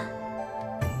司马。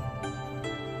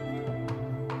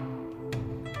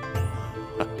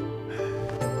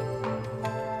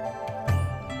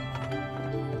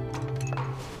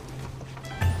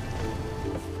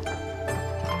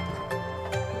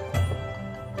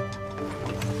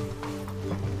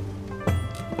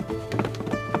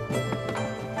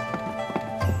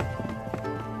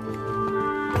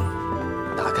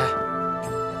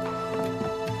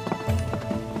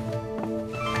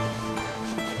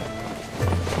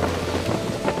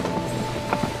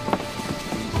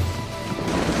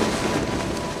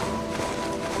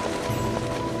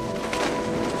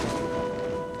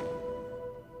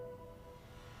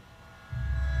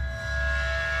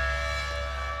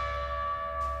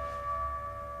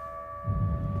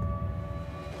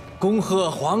恭贺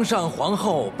皇上皇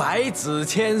后百子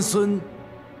千孙。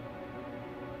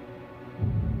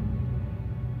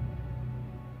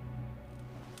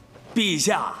陛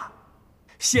下，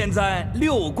现在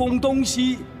六宫东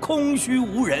西空虚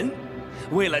无人，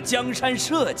为了江山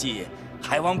社稷，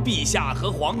还望陛下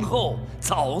和皇后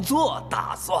早做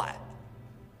打算。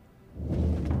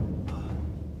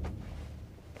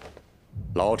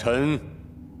老臣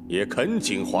也恳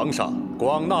请皇上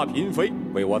广纳嫔妃，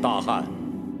为我大汉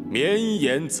绵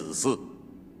延子嗣。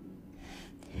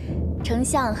丞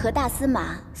相和大司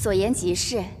马所言极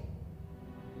是，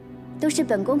都是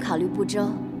本宫考虑不周，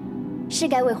是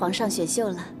该为皇上选秀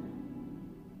了。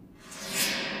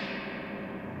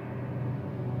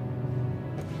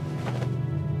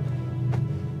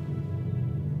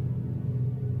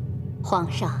皇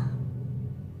上，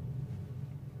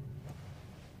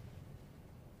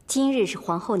今日是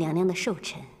皇后娘娘的寿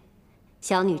辰，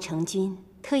小女成君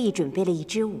特意准备了一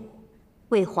支舞，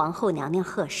为皇后娘娘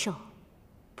贺寿。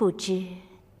不知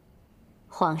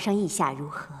皇上意下如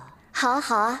何？好啊，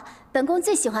好啊，本宫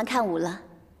最喜欢看舞了。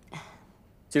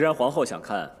既然皇后想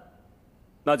看，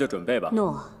那就准备吧。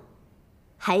诺，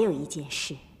还有一件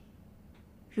事，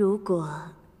如果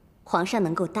皇上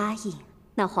能够答应，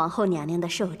那皇后娘娘的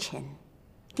寿辰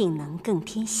定能更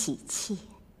添喜气。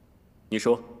你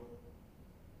说。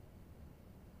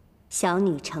小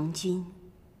女成君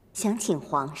想请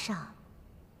皇上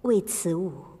为此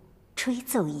舞吹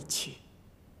奏一曲。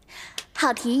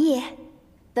好提议，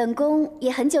本宫也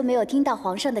很久没有听到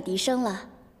皇上的笛声了。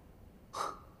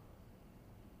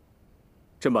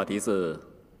朕把笛子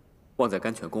忘在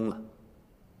甘泉宫了。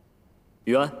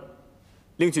于安，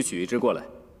另去取一支过来。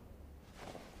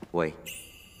喂。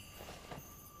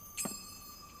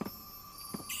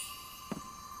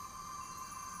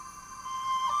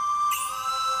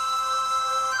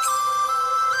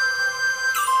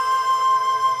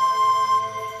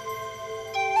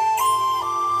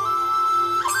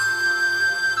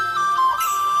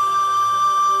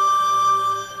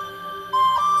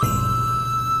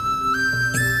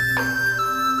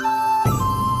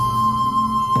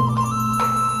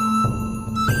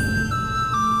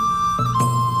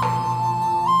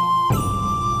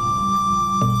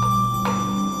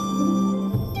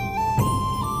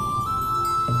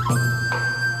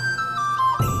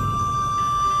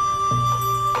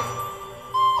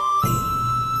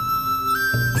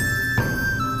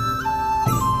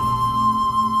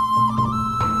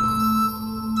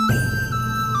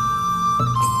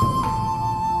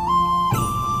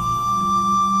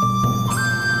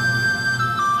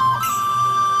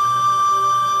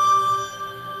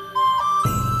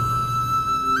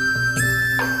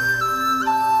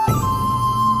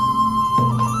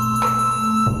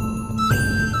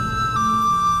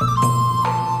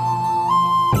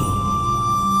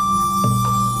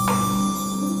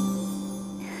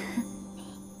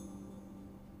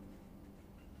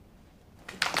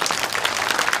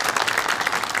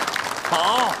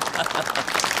好。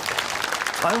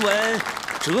传闻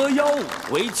折腰舞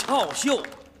为俏秀，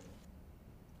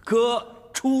歌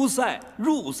出塞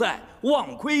入塞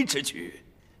忘归之曲。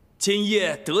今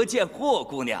夜得见霍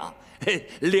姑娘，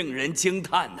令人惊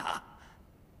叹呐。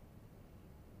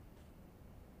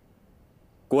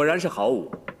果然是好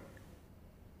舞。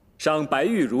上白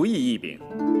玉如意一柄，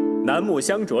楠木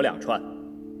香灼2串。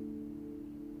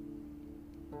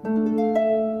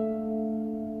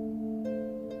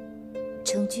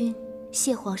成君，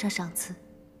谢皇上赏赐。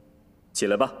起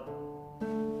来吧。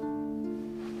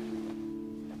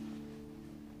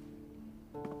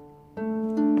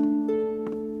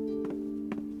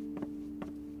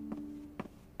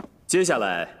接下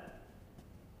来，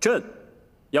朕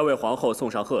要为皇后送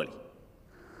上贺礼。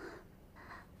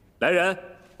来人！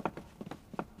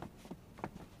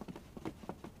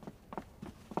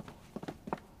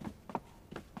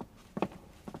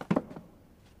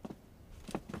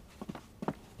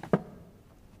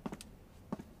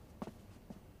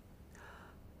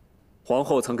皇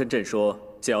后曾跟朕说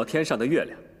想要天上的月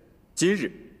亮，今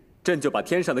日朕就把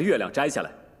天上的月亮摘下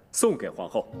来，送给皇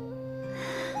后。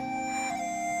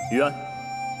于安，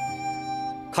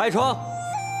开窗。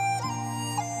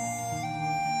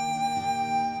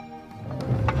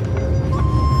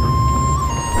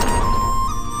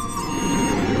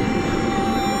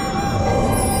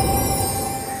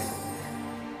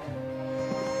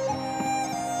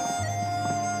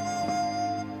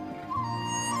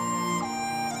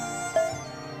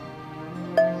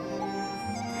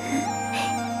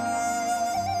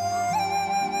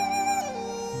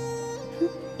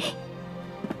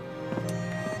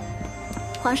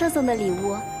皇上送的礼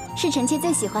物是臣妾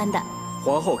最喜欢的。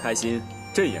皇后开心，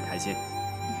朕也开心。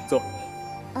坐。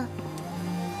嗯。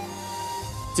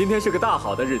今天是个大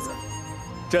好的日子，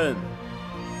朕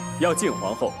要敬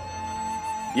皇后，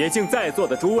也敬在座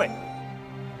的诸位。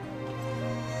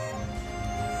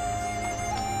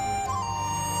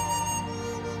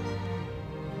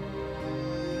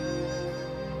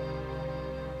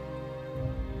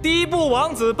第一部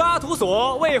王子巴图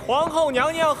索为皇后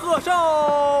娘娘贺寿。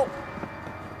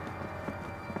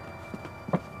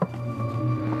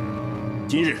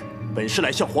今日本是来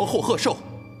向皇后贺寿，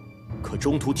可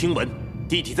中途听闻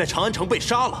弟弟在长安城被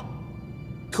杀了，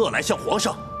特来向皇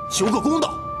上求个公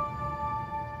道。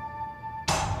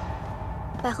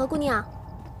百合姑娘，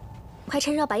快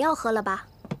趁热把药喝了吧。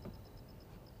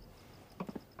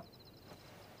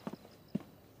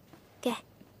给。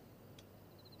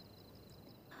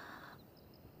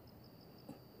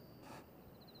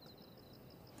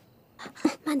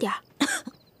慢点儿。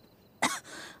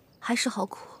还是好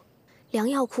苦。良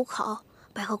药苦口，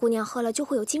百合姑娘喝了就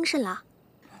会有精神了。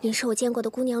您是我见过的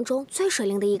姑娘中最水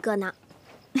灵的一个呢。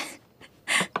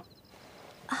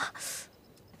啊，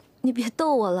你别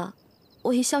逗我了，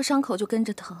我一笑伤口就跟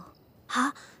着疼。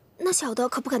啊，那小的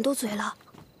可不敢多嘴了。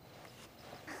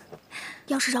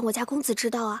要是让我家公子知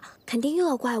道啊，肯定又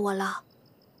要怪我了。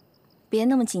别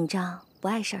那么紧张，不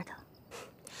碍事的。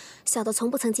小的从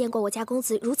不曾见过我家公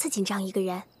子如此紧张一个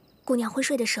人。姑娘昏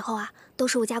睡的时候啊，都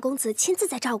是我家公子亲自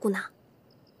在照顾呢。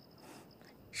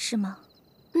是吗？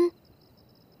嗯。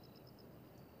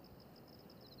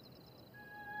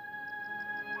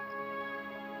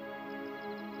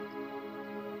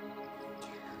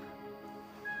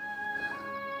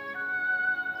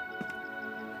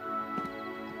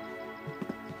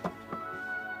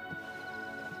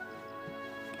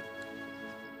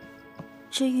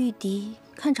这玉笛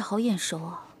看着好眼熟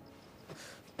啊，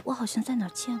我好像在哪儿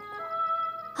见过。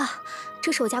啊，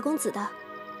这是我家公子的。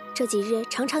这几日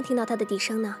常常听到他的笛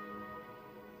声呢。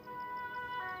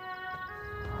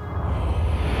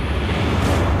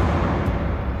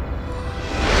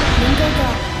林哥哥，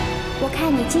我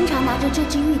看你经常拿着这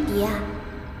支玉笛啊，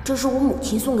这是我母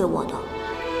亲送给我的。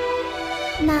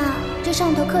那这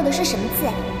上头刻的是什么字？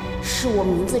是我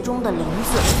名字中的“林”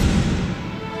字。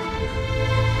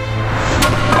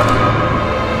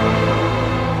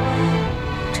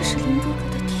这是林哥哥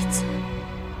的笛子。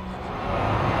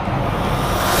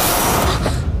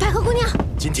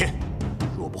今天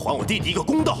若不还我弟弟一个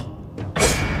公道，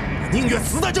我宁愿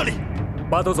死在这里。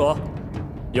巴图索，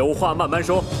有话慢慢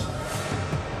说。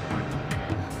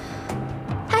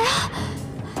哎呀，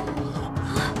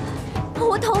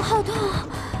我头好痛。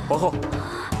皇后，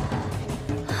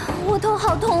我头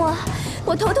好痛啊，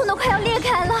我头痛得快要裂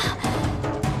开了。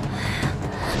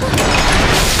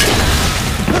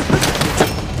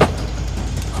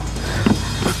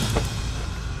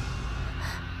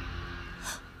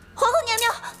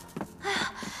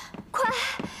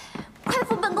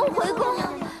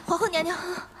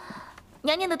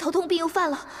娘娘的头痛病又犯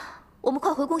了，我们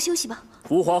快回宫休息吧。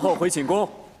扶皇后回寝宫。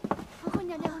皇后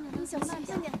娘娘，您小心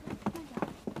点。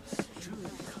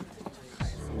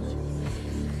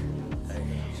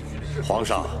皇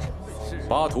上，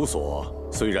巴图索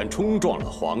虽然冲撞了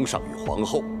皇上与皇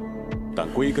后，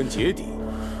但归根结底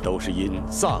都是因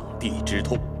丧弟之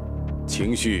痛，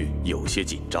情绪有些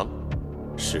紧张，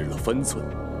失了分寸。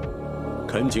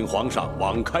恳请皇上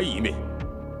网开一面，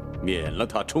免了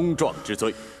他冲撞之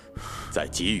罪，再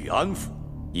给予安抚，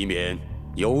以免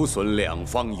有损两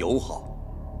方友好。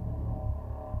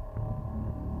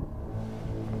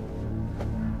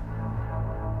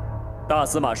大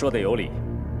司马说的有理，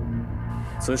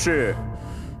此事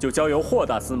就交由霍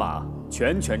大司马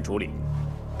全权处理。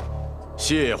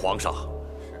谢皇上。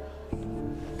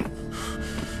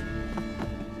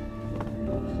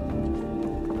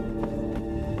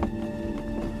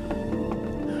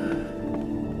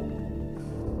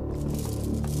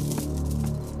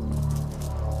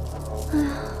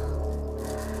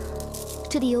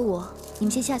这里有我，你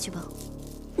们先下去吧。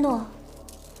诺。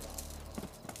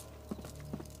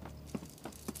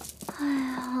哎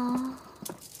呀，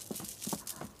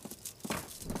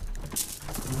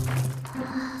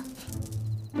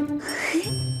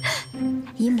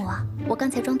姨母啊，我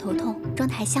刚才装头痛，装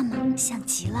得还像吗？像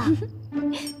极了。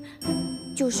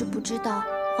就是不知道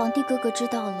皇帝哥哥知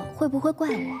道了会不会怪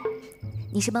我？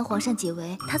你是帮皇上解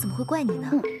围，他怎么会怪你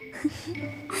呢？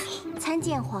参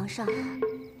见皇上。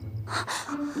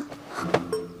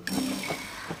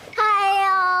哎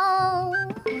呦，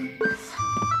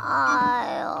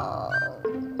哎呦，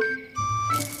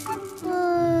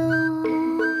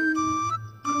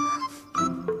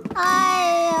哎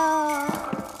呀！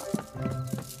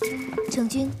成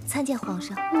君参见皇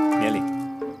上。免礼，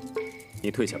你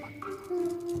退下吧。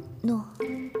诺。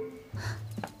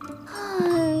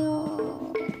哎呦。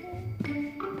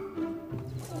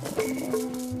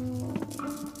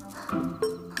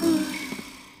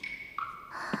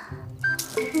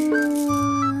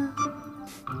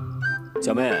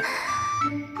小妹，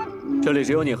这里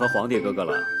只有你和皇帝哥哥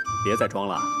了，别再装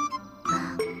了。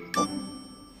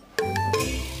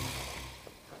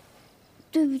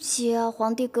对不起啊，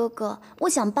皇帝哥哥，我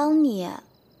想帮你。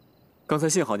刚才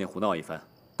幸好你胡闹一番，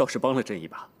倒是帮了朕一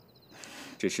把，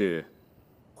只是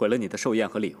毁了你的寿宴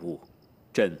和礼物，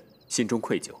朕心中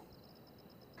愧疚。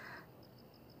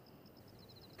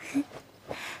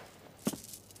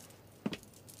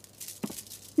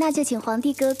那就请皇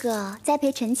帝哥哥再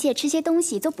陪臣妾吃些东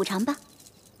西做补偿吧。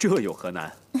这有何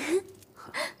难？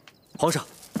皇上，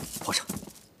皇上，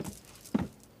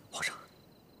皇上。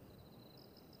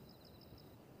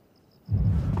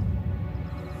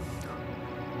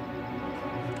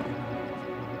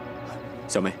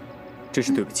小妹，真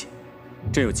是对不起，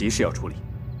朕有急事要处理，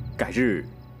改日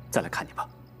再来看你吧。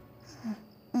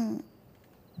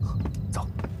走。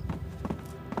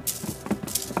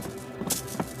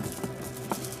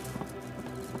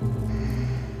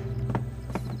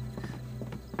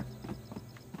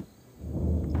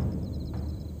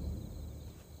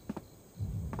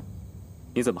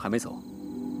你怎么还没走？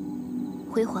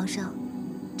回皇上，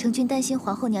成君担心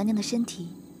皇后娘娘的身体，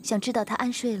想知道她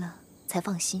安睡了才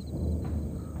放心。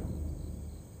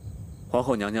皇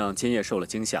后娘娘今夜受了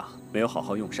惊吓，没有好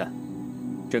好用膳，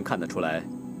朕看得出来，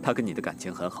她跟你的感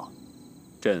情很好。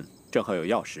朕正好有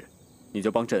要事，你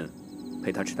就帮朕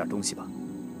陪她吃点东西吧。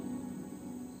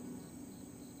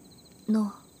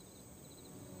诺。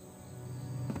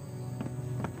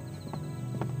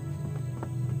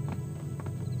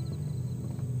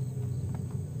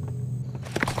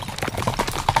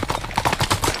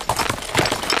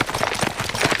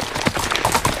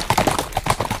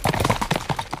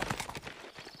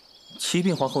启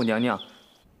禀皇后娘娘，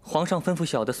皇上吩咐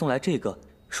小的送来这个，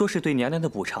说是对娘娘的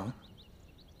补偿。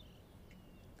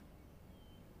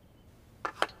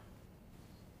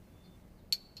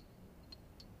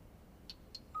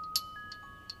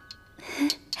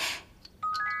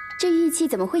这玉器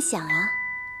怎么会响啊？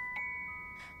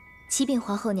启禀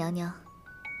皇后娘娘，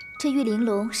这玉玲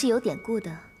珑是有典故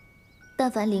的，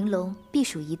但凡玲珑必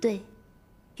属一对，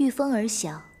御风而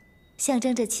响，象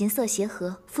征着琴瑟协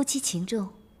和，夫妻情重。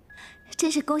真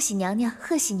是恭喜娘娘，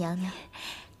贺喜娘娘！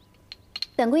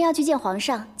本宫要去见皇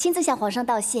上，亲自向皇上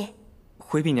道谢。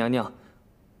回禀娘娘，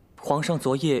皇上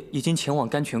昨夜已经前往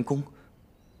甘泉宫。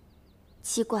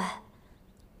奇怪，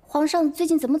皇上最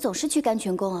近怎么总是去甘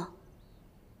泉宫啊？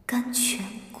甘泉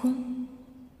宫。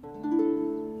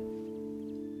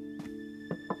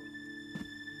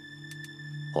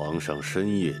皇上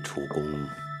深夜出宫，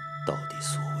到底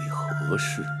所为何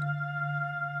事？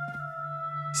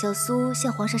小苏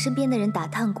向皇上身边的人打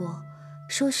探过，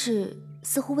说是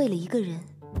似乎为了一个人。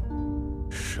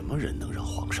什什么人能让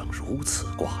皇上如此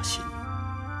挂心？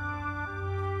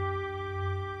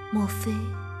莫非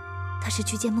他是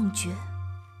去见孟珏？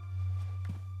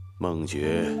孟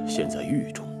珏现在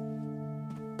狱中，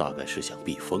大概是想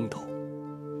避风头。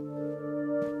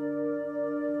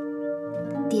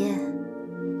爹，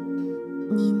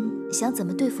您想怎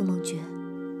么对付孟珏？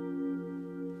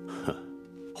哼，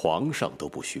皇上都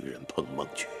不许人碰孟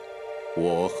珏，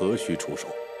我何须出手？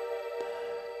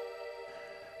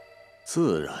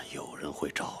自然有人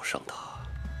会找上他。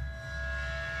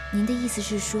您的意思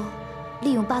是说，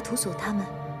利用巴图索他们，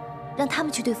让他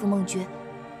们去对付孟珏，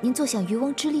您坐享渔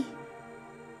翁之利？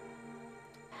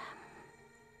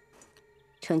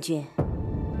成君，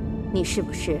你是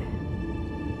不是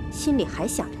心里还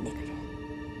想着那个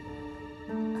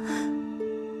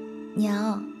人？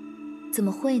娘，怎么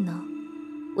会呢？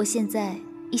我现在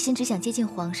一心只想接近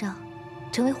皇上，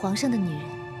成为皇上的女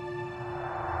人。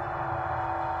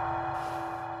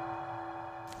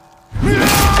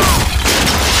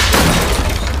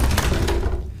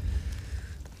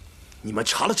你们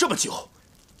查了这么久，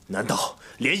难道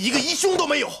连一个疑凶都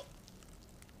没有？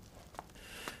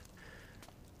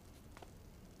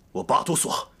我巴图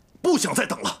索不想再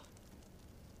等了，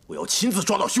我要亲自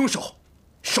抓到凶手，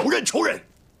手刃仇人。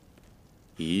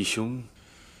疑凶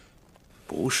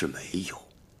不是没有，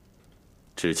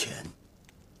之前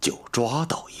就抓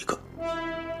到一个，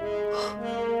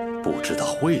不知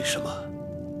道为什么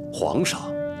皇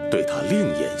上对他另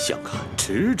眼相看，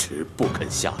迟迟不肯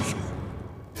下手。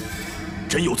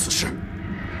真有此事？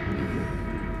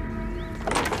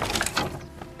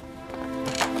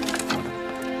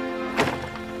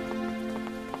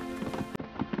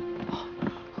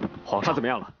皇上怎么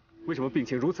样了？为什么病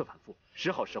情如此反复，时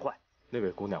好时坏？那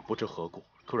位姑娘不知何故，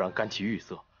突然肝气郁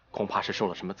塞，恐怕是受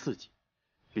了什么刺激。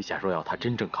陛下若要她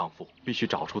真正康复，必须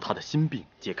找出她的心病，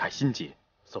解开心结。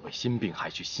所谓心病，还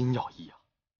需心药医啊。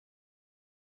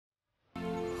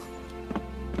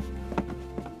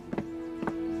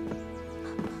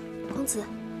公子，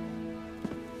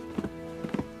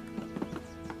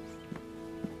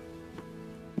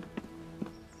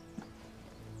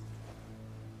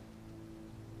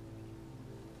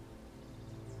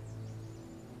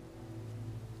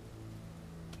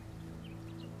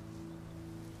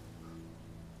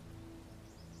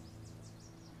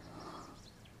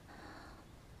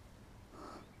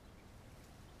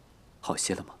好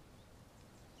些了吗？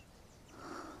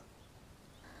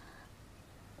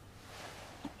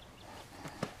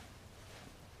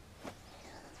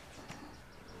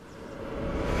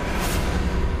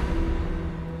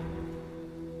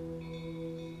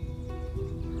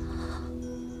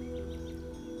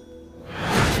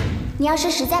你要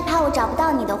是实在怕我找不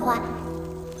到你的话，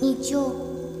你就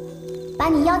把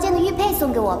你腰间的玉佩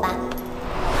送给我吧。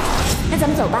那咱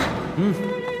们走吧。嗯，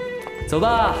走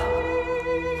吧。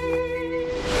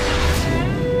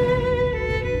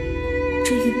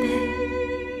这玉佩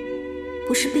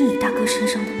不是病已大哥身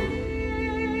上的吗？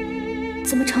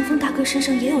怎么长风大哥身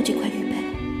上也有这块玉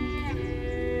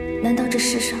佩？难道这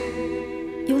世上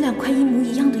有2块一模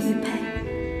一样的玉佩？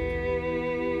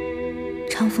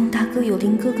长风大哥有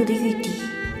林哥哥的玉笛，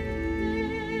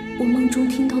我梦中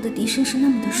听到的笛声是那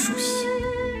么的熟悉，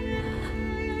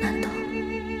难道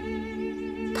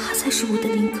他才是我的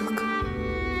林哥哥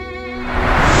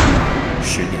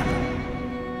？10年了，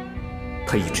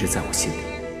他一直在我心里，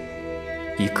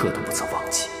一刻都不曾忘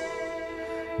记。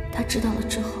他知道了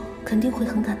之后肯定会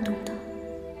很感动的。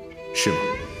是吗？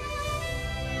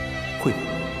会吗？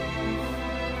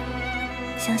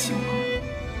相信我。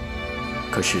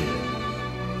可是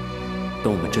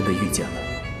等我们真的遇见了，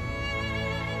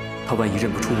他万一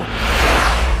认不出我们，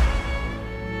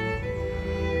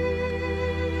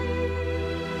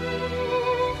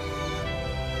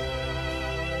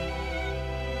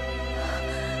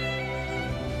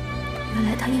原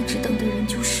来他一直等的人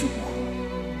就是我，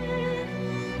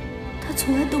他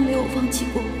从来都没有忘记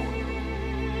过我。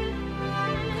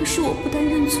可是我不但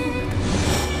认错了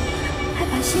他，还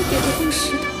把心给了硬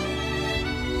石头。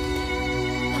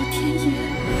老天爷，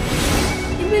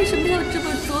你为什么要这么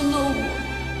捉弄我？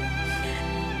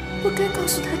我该告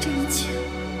诉他这一切，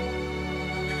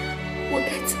我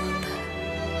该怎么办？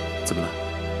怎么了？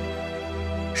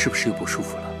是不是又不舒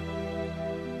服了？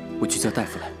我去叫大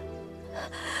夫来。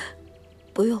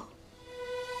不用，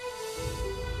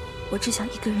我只想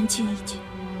一个人静一静。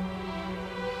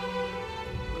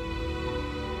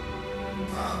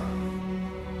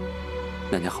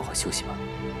那你好好休息吧，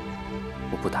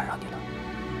我不打扰你了。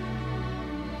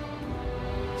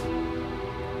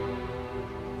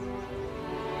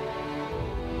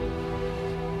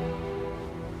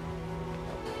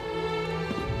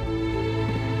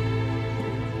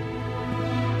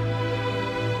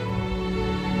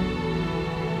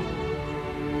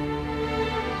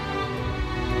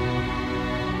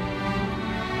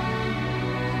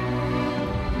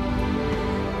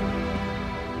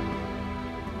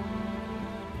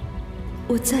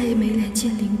我再也没脸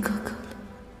见林哥哥了。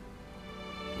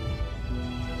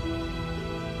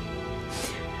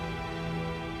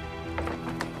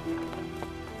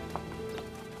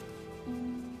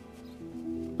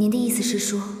您的意思是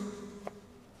说，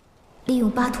利用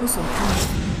巴图索他们，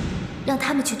让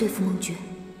他们去对付孟珏？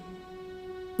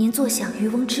您坐享渔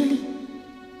翁之利？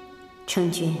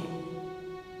成君，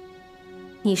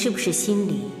你是不是心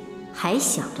里还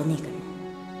想着那个人？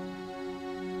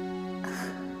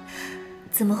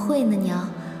怎么会呢，娘？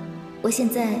我现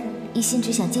在一心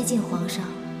只想接近皇上，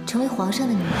成为皇上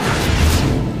的女儿。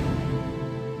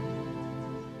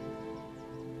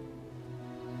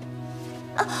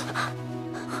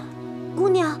姑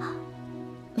娘，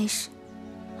没事，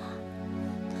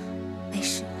没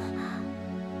事。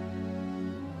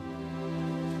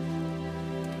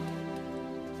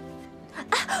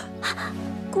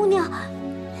姑娘，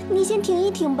你先停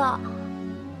一停吧。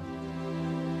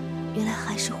原来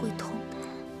还是会痛。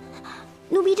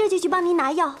奴婢这就去帮您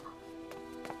拿药。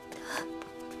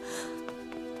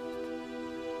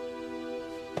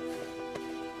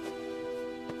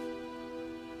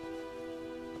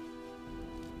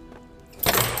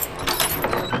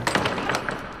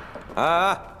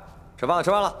哎，吃饭了，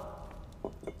吃饭了。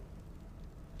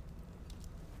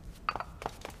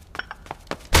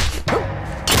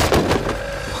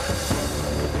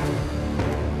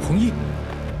弘毅，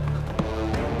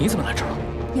你怎么来这儿了？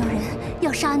有人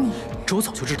要杀你。这我早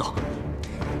就知道。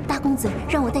大公子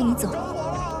让我带你走。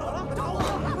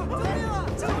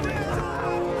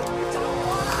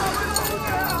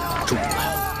终于来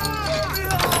了。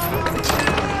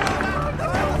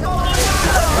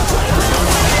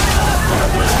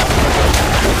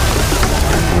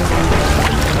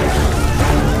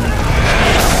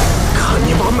看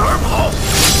你往哪儿跑！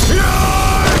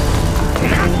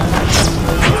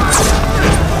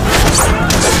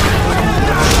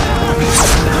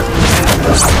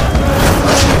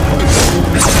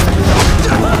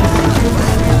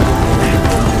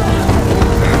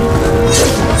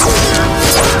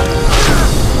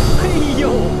哎呦，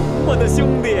我的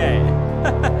兄弟，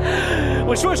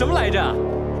我说什么来着？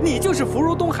你就是福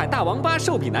如东海大王八，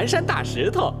寿比南山大石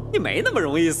头，你没那么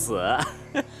容易死。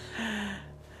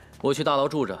我去大牢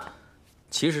住着，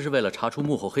其实是为了查出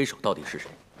幕后黑手到底是谁。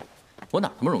我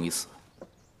哪那么容易死？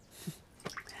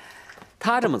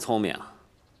他这么聪明，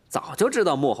早就知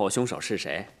道幕后凶手是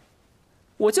谁。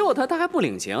我救他，他还不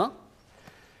领情，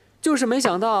就是没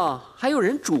想到还有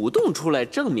人主动出来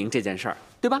证明这件事儿，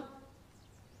对吧？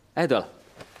哎，对了，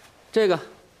这个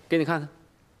给你看看。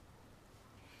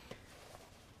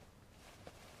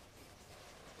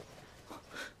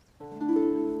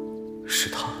是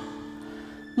他。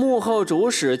幕后主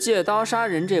使借刀杀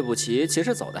人这步棋其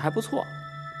实走得还不错，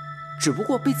只不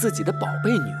过被自己的宝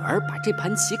贝女儿把这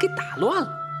盘棋给打乱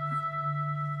了。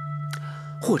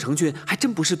霍成君还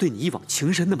真不是对你一往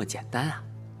情深那么简单啊！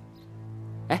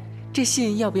哎，这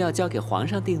信要不要交给皇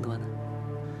上定夺呢？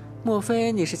莫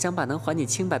非你是想把能还你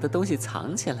清白的东西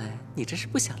藏起来？你这是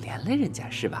不想连累人家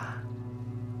是吧？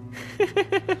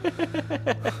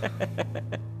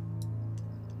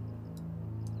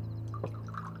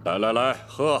来来来，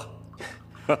喝！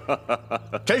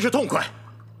真是痛快！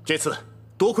这次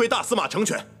多亏大司马成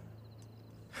全。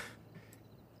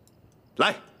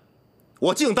来，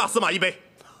我敬大司马一杯。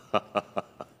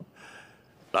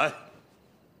来，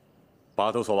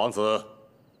巴图索王子，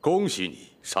恭喜你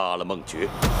杀了孟珏，成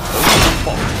功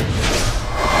报仇。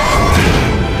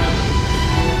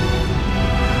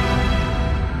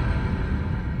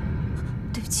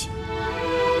对不起，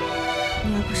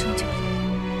女儿不胜酒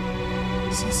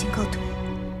力，先行告退。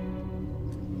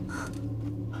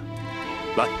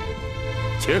来，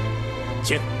请，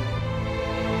请。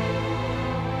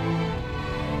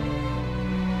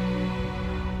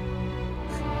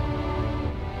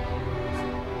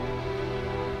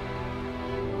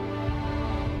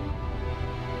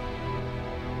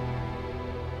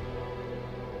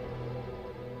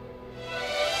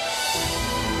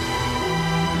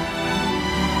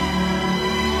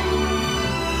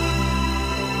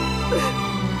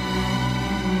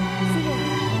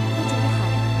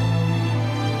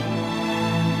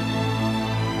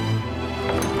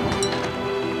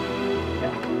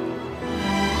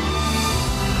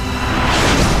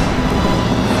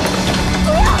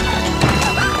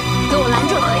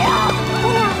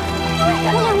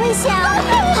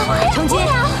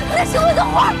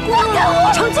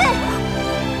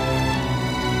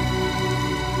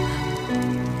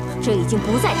这已经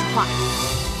不再是画，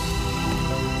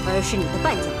而是你的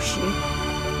绊脚石。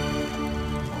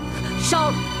烧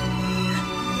了！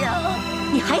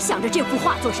你还想着这幅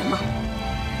画做什么？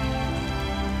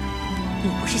你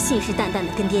不是信誓旦旦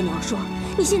的跟爹娘说，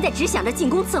你现在只想着进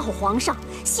宫伺候皇上，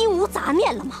心无杂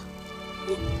念了吗？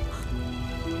你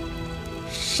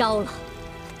烧了！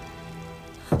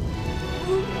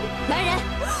来人，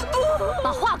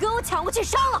把画给我抢过去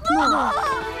烧了！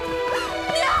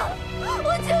娘，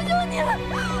我求求你了，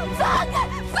放开，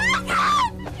放开！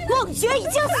孟珏已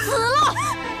经死了。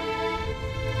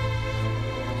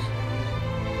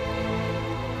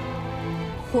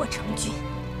霍成君，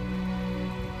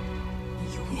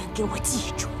你永远给我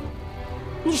记住，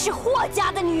你是霍家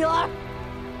的女儿。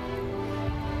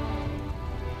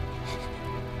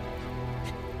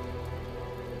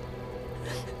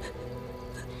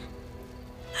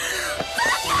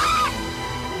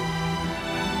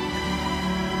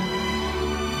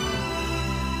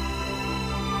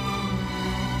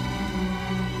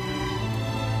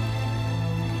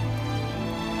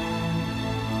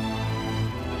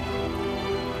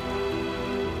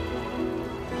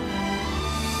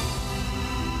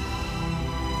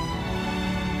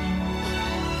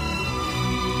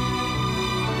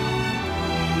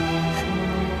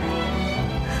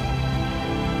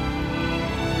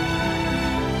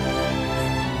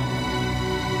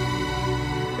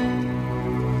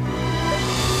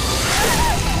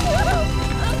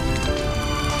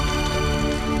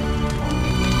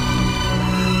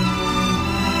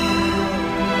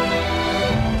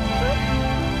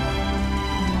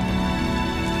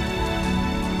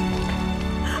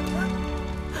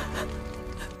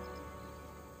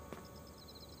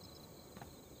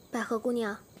百合姑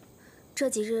娘，这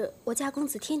几日我家公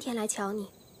子天天来瞧你，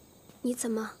你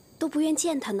怎么都不愿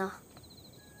见他呢？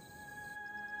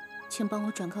请帮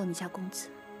我转告你家公子，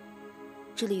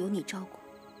这里有你照顾，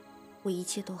我一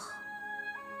切都好，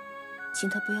请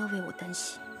他不要为我担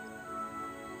心。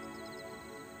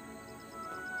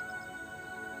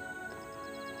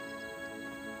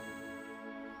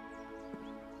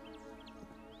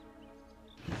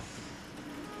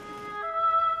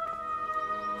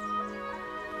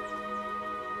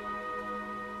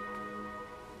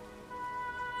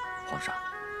皇上，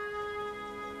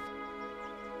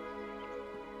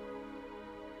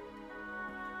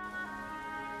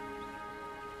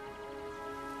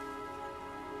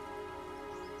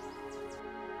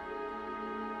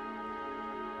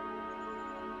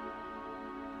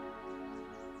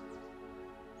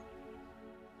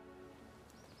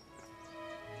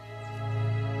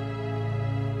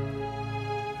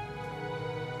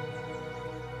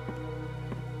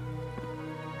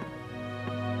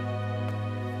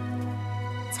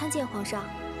参见皇上。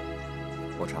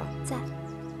抹茶在。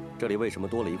这里为什么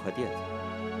多了一块垫子？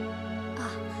啊，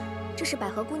这是百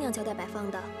合姑娘交代摆放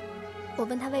的。我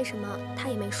问她为什么，她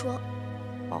也没说。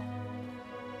好，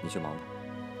你去忙吧。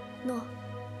诺。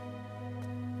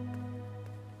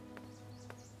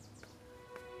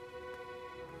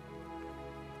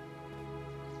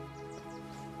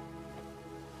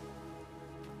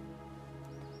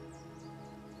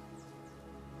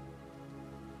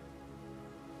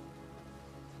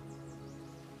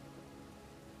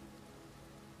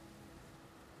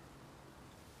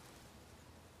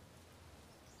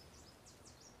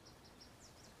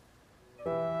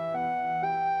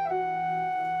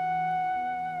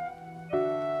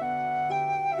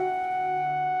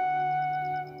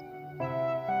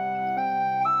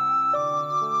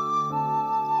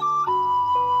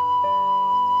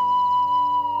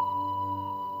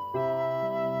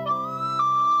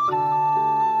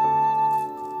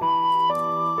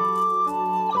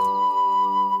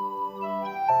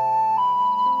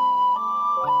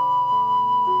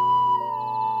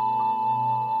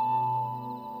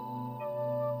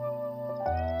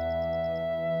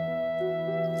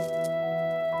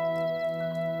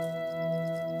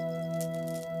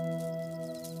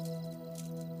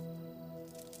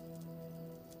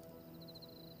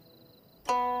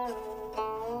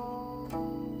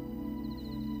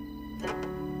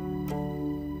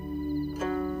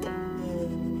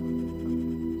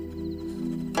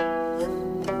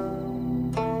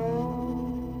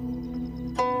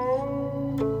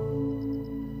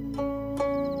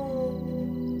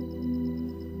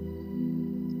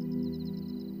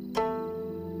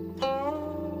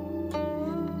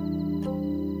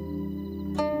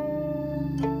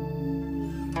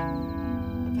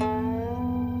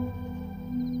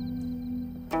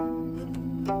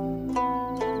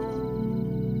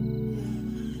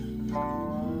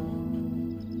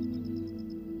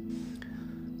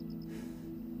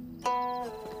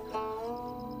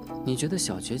你觉得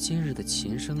小爵今日的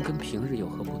琴声跟平日有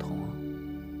何不同？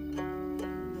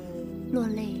落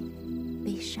泪，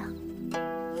悲伤，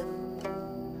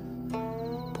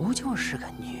不就是个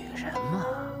女人吗？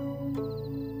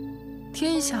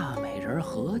天下美人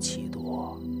何其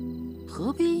多，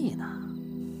何必呢？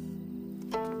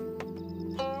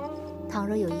倘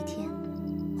若有一天，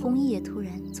红衣也突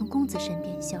然从公子身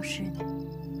边消失呢？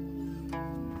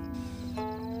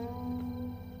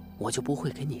我就不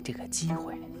会给你这个机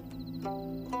会。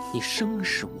你生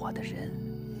是我的人，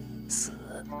死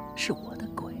是我的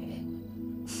鬼。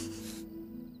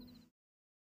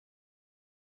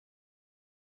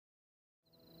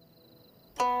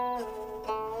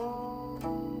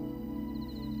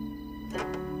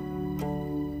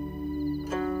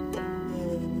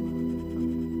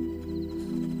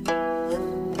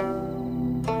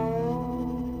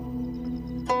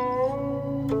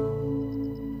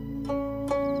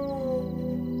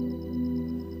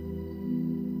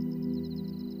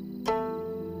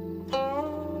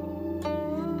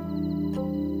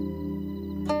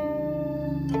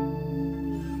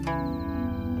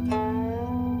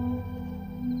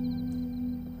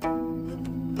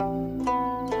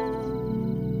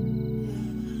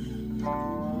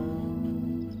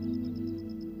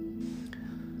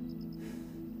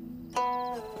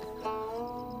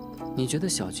你觉得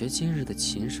小爵今日的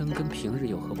琴声跟平日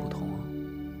有何不同？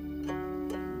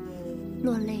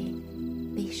落泪，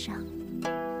悲伤，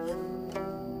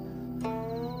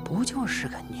不就是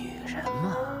个女人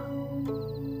吗？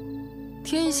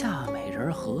天下美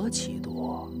人何其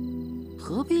多，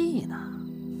何必呢？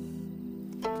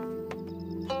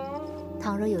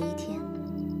倘若有一天，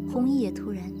红衣也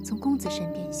突然从公子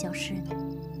身边消失呢？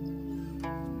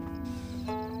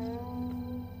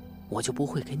我就不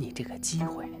会给你这个机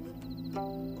会。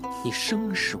你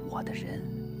生是我的人，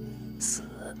死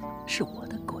是我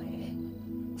的鬼。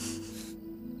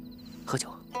喝酒。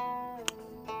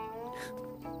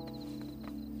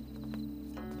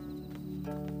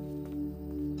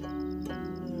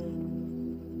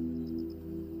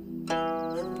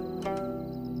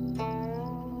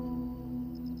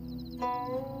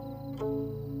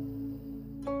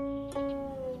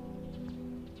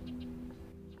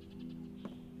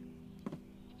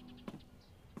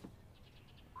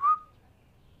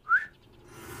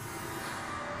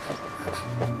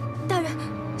大人，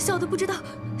小的不知道，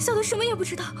小的什么也不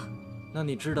知道。那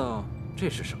你知道这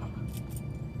是什么吗？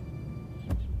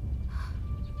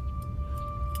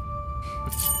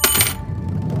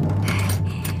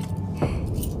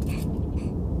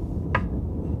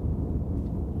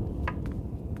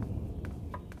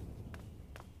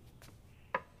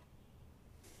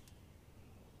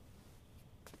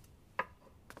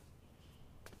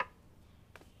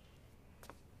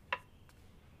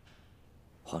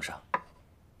皇上，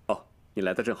哦，你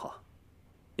来的正好。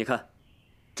你看，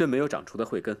朕没有长出的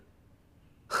慧根，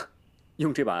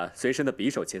用这把随身的匕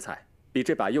首切菜，比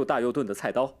这把又大又钝的菜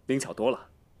刀灵巧多了。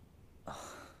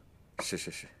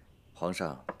是，皇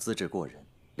上资质过人，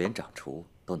连掌厨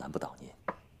都难不倒您。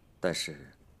但是，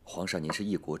皇上您是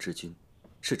一国之君，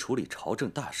是处理朝政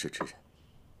大事之人，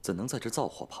怎能在这灶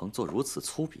火旁做如此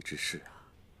粗鄙之事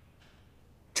啊？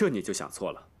这你就想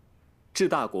错了。治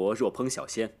大国若烹小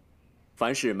鲜。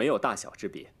凡事没有大小之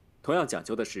别，同样讲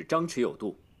究的是张弛有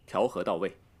度，调和到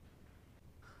位。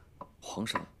皇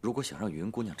上如果想让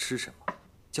云姑娘吃什么，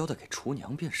交代给厨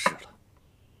娘便是了。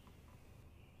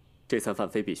这餐饭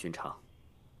非比寻常，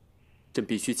朕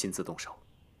必须亲自动手。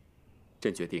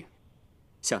朕决定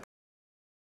向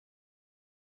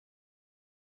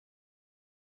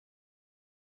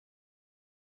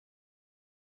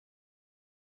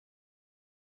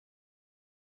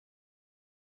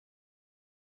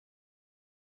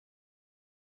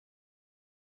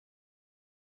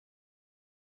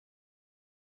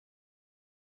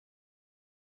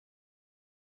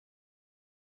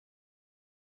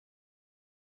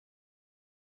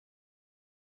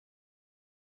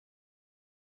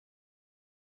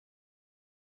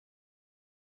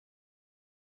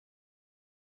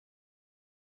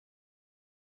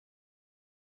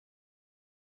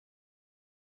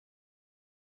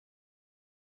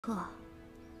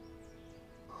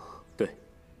对，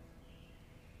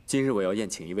今日我要宴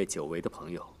请一位久违的朋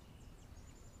友，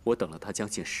我等了他将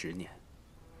近10年。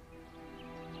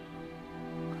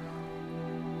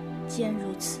既然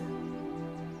如此，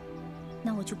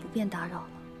那我就不便打扰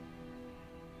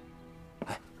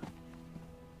了。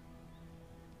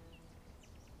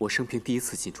我生平第一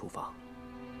次进厨房，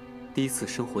第一次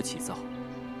生火起灶，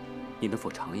你能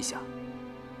否尝一下，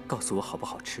告诉我好不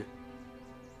好吃？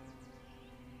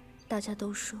大家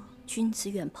都说君子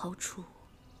远庖厨，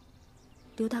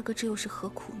刘大哥这又是何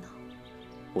苦呢？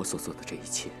我所做的这一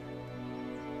切，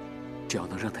只要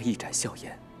能让他一展笑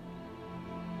颜，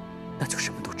那就什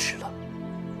么都值了。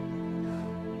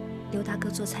刘大哥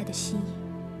做菜的心意，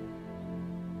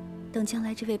等将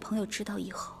来这位朋友知道以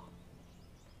后，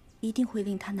一定会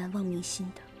令他难忘铭心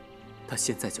的。他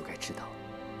现在就该知道，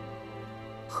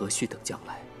何须等将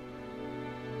来？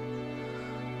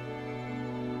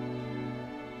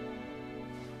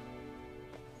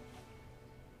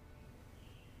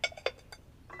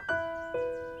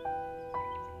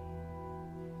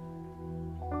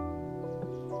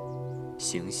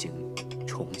行行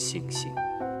重行行，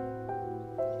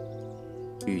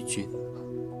与君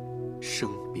生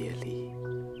别离。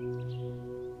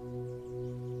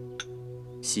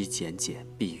惜简简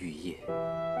碧玉叶，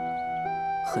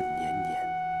恨年年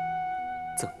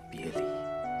赠别离。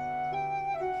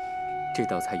这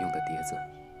道菜用的碟子，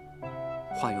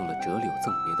化用了折柳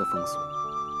赠别的风俗；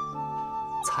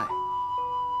菜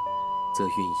则寓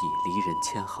意离人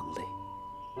千行泪。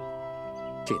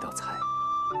这道菜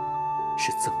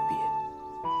是赠别。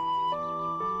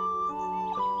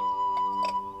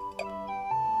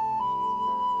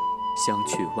相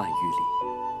去万余里，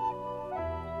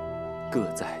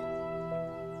各在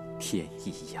天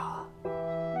一涯。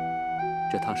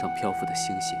这汤上漂浮的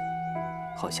星星，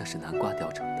好像是南瓜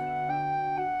雕成的，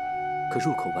可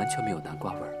入口完全没有南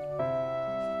瓜味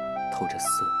儿，透着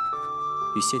涩，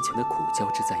与先前的苦交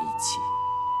织在一起，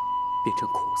变成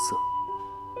苦涩。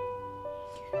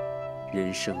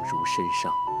人生如身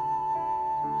上，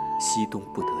西东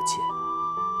不得见。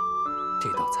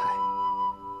这道菜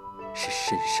是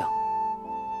身上。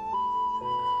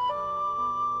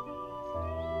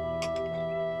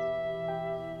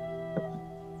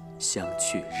相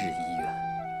去日已远，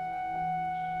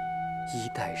衣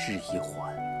带日已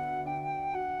缓。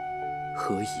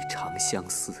何以长相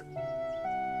思？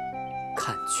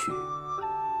看去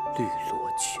绿罗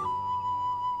裙。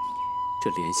这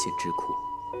连心之苦，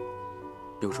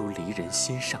犹如离人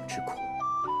心上之苦。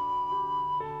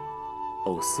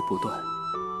藕丝不断，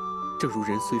正如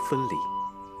人虽分离，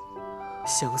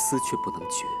相思却不能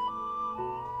绝。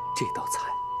这道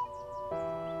菜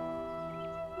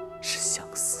是相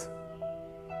思。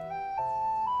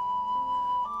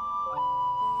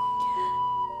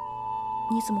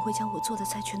你怎么会将我做的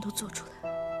菜全都做出来？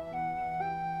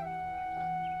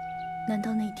难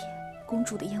道那天公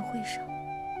主的宴会上，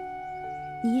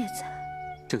你也在？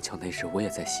正巧那日我也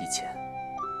在席前，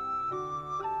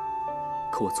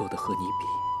可我做的和你比，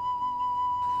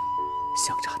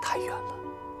相差太远了。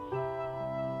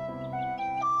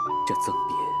这赠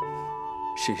别、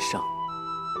身上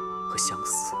和相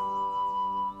思，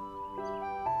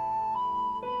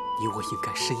你我应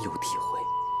该深有体会。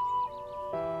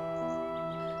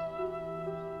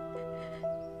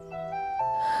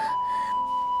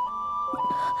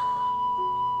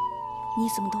你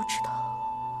怎么都知道？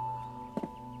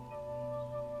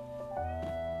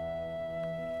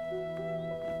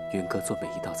云哥做每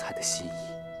一道菜的心意，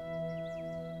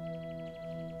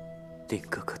令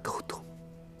哥哥都懂。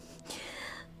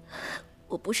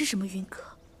我不是什么云哥，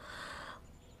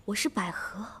我是百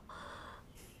合，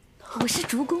我是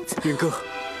竹公子。云哥，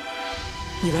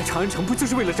你来长安城不就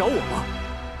是为了找我吗？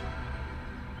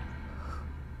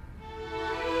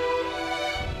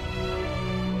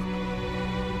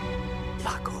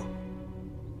拉钩，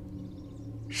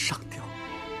上吊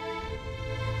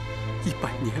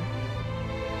，100年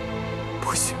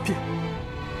不许变。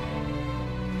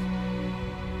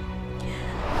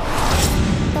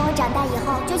等我长大以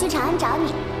后就去长安找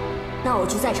你。那我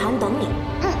就在长安等你。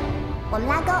我们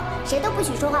拉钩，谁都不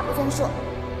许说话不算数。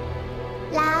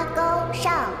拉钩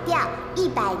上吊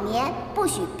，100年不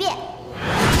许变。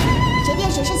谁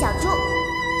变谁是小猪。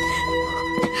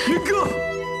云哥，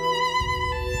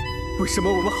为什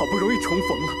么我们好不容易重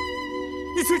逢了，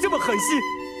你却这么狠心，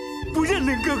不认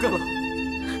林哥哥了？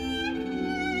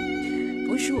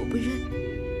不是我不认，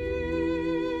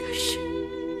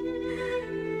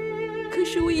可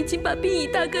是我已经把冰乙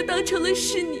大哥当成了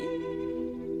是你。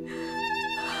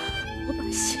我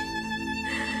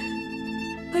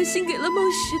把心给了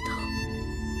孟石头，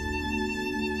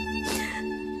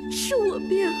是我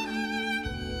变了，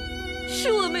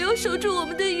是我没有守住我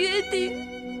们的约定。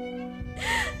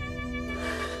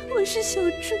我是小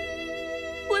猪，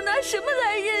我拿什么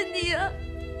来认你啊？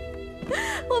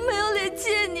我没有脸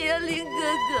见你啊，林哥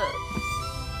哥。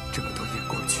这么多年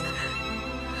过去，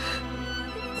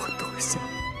我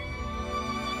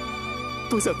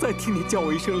多想再听你叫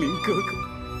我一声林哥哥，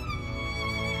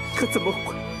可怎么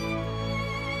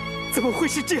会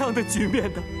是这样的局面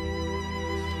呢？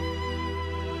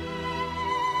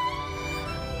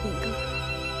林哥哥，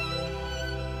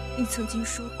你曾经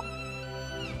说过，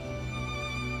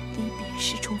离别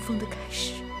是重逢的开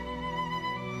始。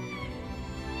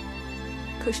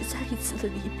可是再一次的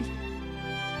离别，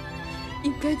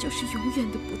应该就是永远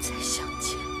的不再相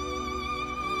见。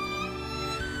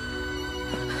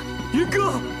云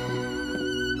哥。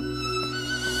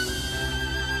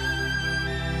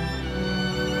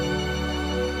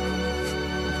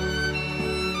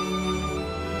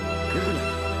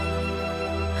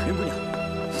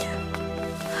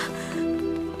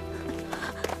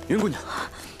 云姑娘，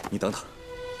你等等，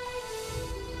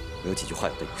我有几句话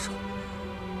要对你说。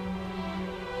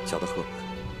小的和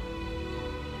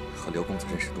刘公子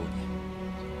认识多年，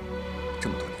这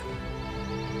么多年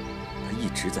来，他一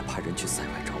直在派人去塞外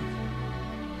找你，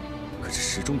可是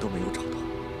始终都没有找到。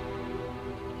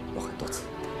有很多次，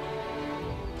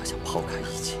他想抛开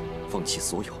一切，放弃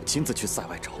所有，亲自去塞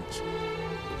外找你，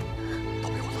都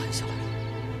被我拦下来了。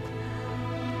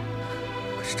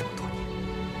可是这么多年，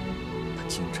他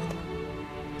经常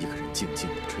一个人静静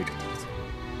地吹着笛子，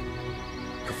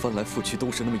可翻来覆去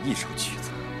都是那么一首曲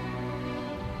子。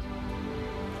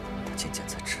我渐渐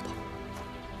才知道，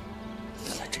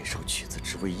原来这首曲子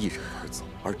只为一人而奏，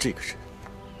而这个人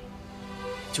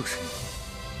就是你，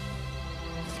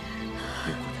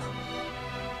云姑娘。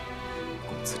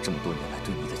公子这么多年来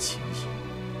对你的情谊，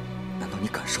难道你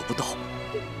感受不到吗？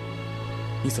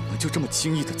你怎么能就这么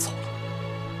轻易地走了？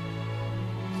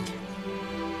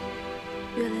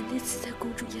 原来那次在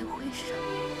公主宴会上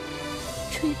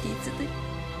吹笛子的人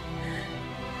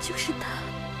就是他，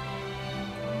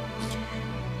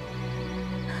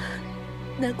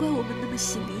难怪我们那么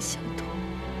心灵相通。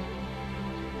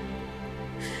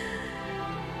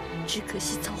只可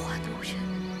惜造化弄人，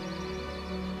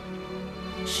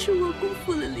是我辜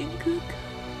负了林哥哥，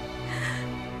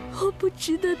我不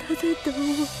值得他在等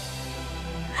我。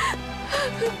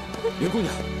云姑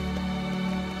娘。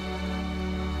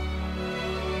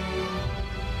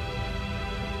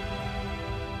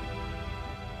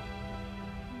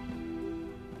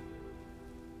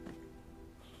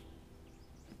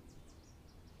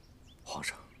 皇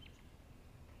上，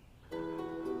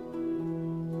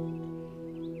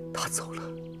他走了，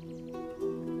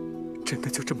真的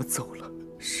就这么走了？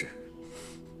是。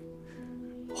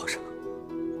皇上，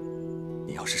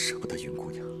你要是舍不得云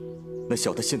姑娘，那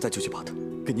小的现在就去把她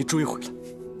给您追回来。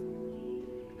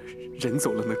人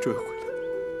走了能追回来，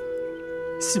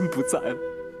心不在了，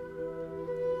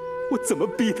我怎么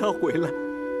逼她回来？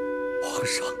皇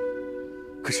上，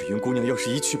可是云姑娘要是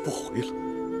一去不回了，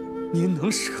您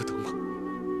能舍得吗？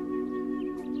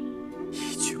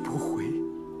 一去不回，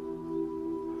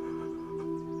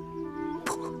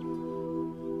不，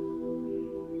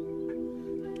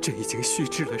这已经虚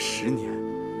掷了10年。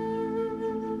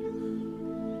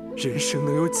人生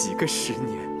能有几个10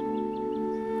年？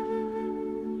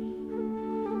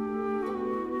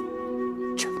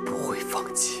朕不会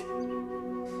放弃，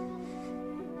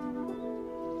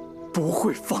不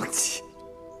会放弃。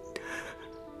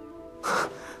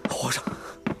皇上。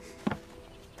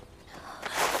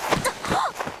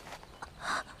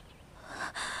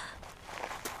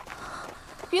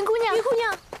 云姑娘，云姑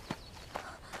娘，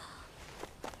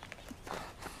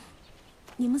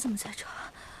你们怎么在这儿？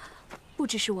不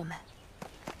只是我们。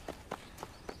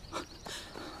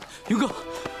云哥，云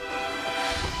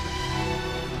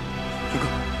哥，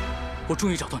我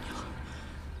终于找到你了。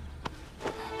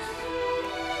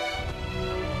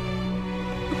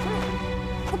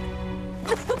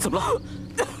怎么了？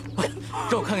来，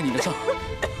让我看看你的伤。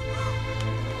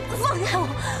放开我！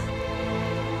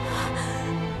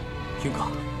 云哥，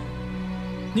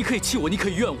你可以气我，你可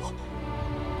以怨我，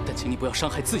但请你不要伤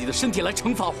害自己的身体来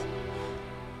惩罚我。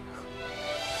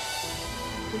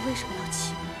我为什么要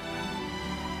气？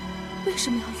为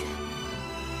什么要怨？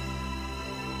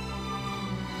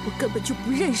我根本就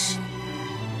不认识你。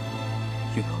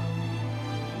云哥，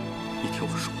你听我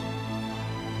说，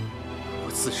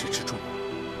我自始至终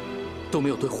都没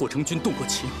有对霍成君动过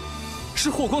情，是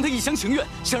霍光他一厢情愿，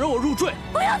想让我入赘。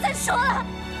不要再说了！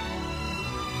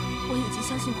 我已经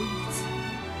相信过你1次，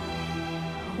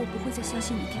我不会再相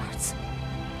信你第2次。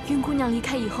云姑娘离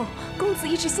开以后，公子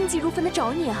一直心急如焚地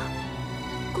找你啊。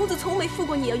公子从没负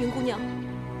过你啊，云姑娘。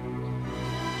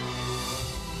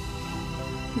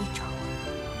你找我，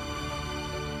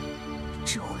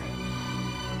只会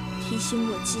提醒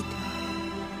我记得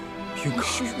你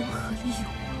是如何利用我，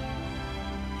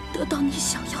得到你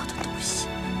想要的东西。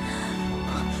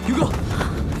云哥，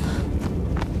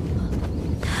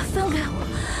放开我！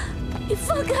 你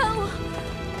放开我！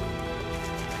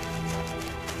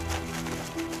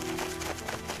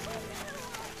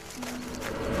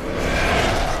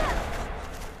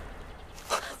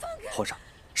皇上，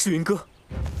是云哥。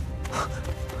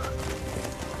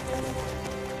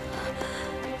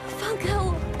放开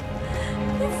我！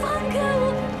你放开我！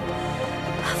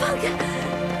放开！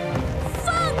放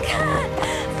开！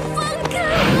放开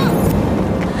我！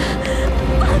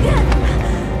放开！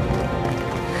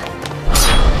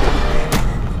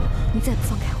再不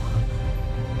放开我，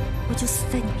我就死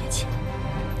在你面前。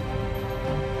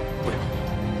不要，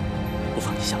我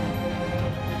放你下来。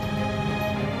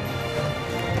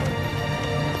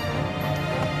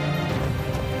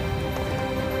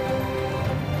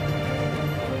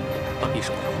把匕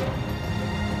首给我。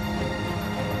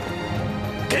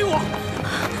给我，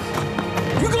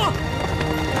云哥，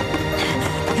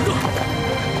云哥，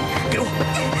给我，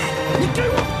你给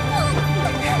我。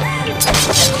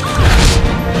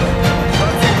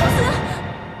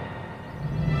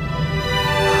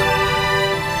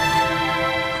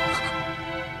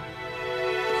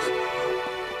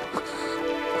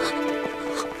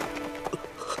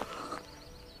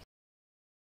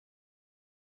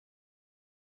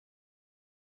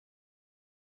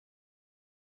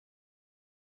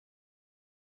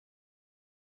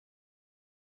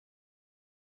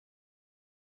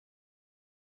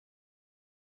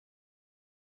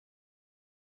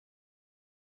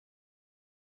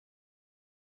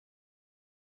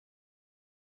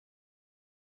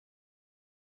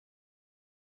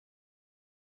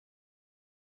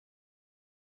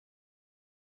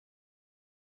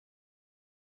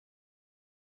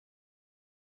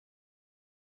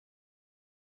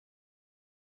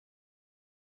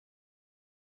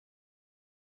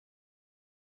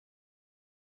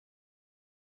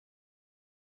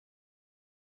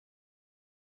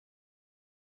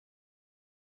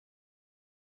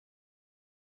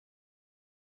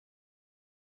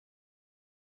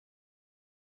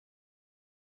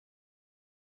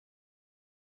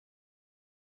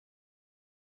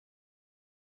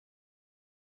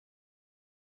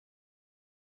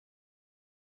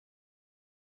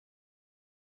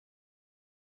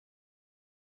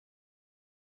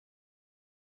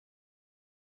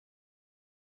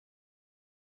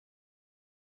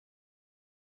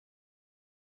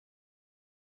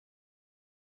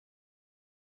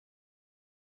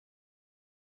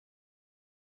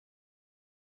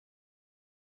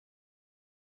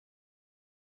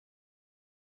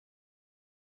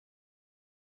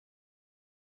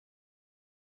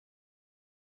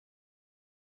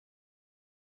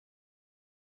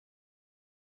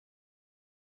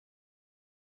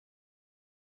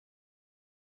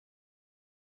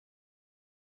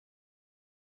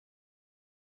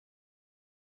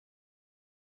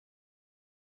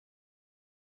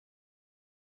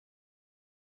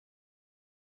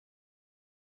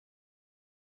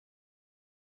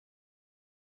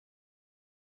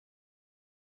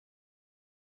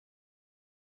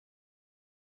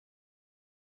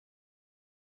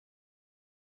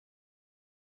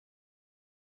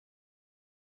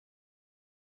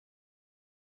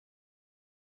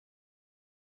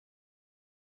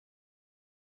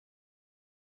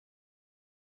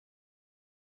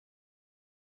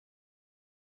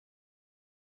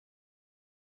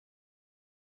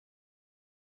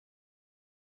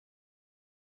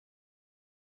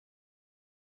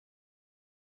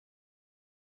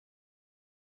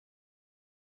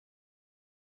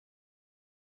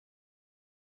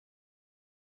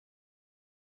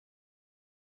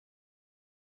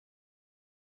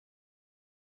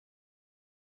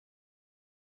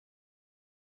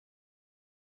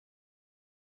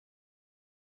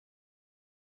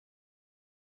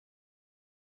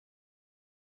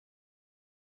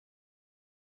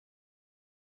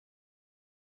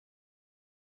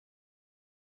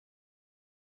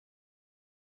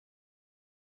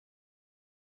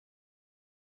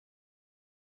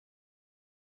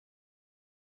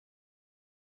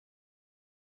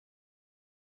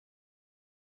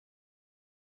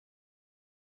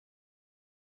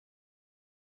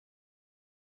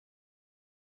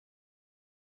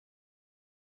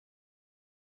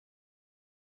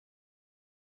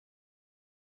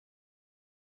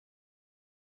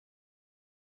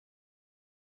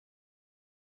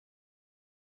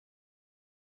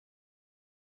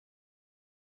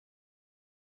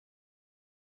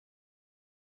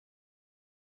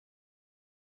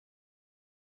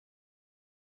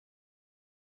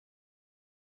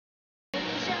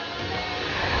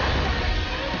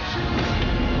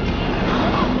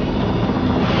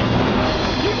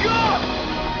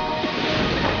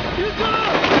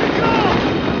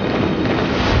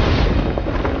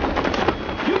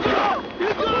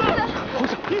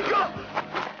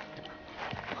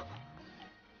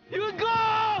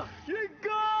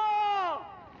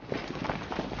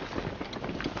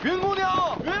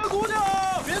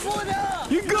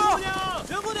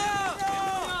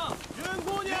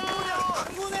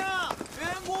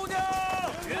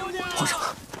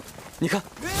 你看，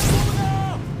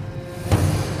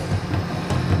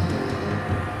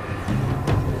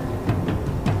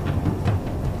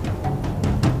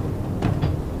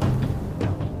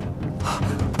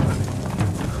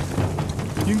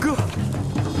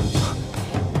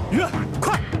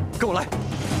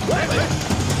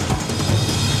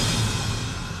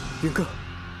云哥，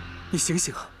你醒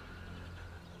醒啊！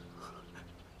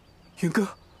云哥，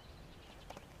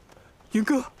云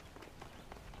哥，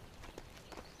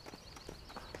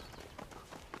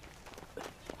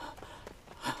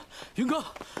云哥，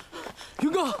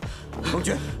云哥，孟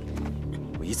珏，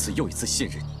我一次又一次信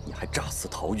任你，你还诈死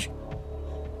逃狱，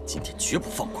今天绝不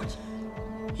放过你。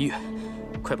医院，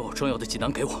快把我装药的锦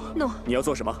囊给我。诺，你要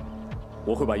做什么？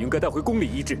我会把云哥带回宫里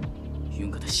医治。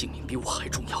云哥的性命比我还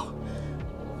重要，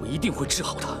我一定会治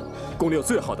好他。宫里有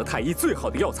最好的太医，最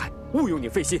好的药材，勿用你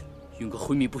费心。云哥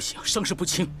昏迷不醒，伤势不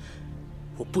轻，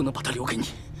我不能把他留给你。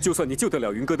就算你救得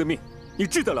了云哥的命，你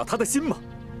治得了他的心吗？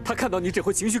他看到你只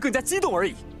会情绪更加激动而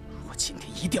已。我今天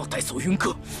一定要带走云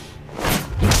哥。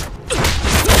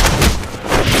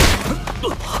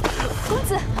公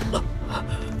子，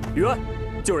于安，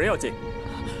救人要紧，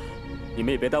你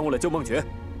们也别耽误了救孟珏。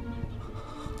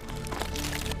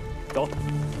走。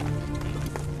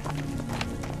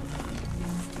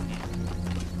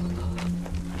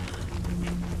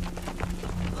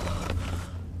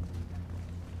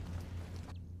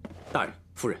大人、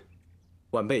夫人，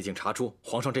晚辈已经查出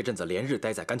皇上这阵子连日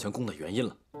待在甘泉宫的原因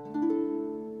了。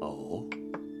哦，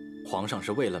皇上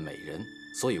是为了美人，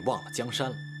所以忘了江山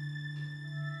了。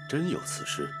真有此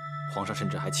事？皇上甚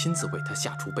至还亲自为他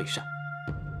下厨备膳。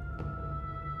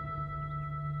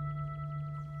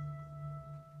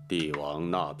帝王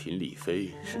纳嫔礼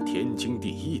妃是天经地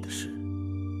义的事，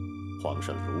皇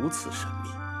上如此神秘，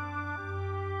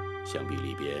想必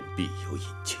里边必有隐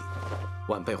情。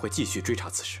晚辈会继续追查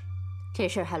此事。这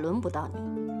事儿还轮不到你，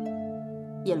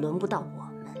也轮不到我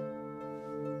们。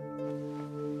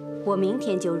我明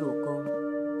天就入宫，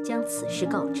将此事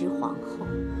告知皇后。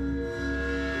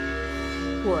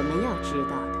我们要知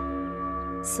道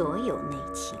的所有内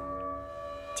情，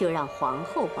就让皇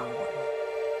后帮我们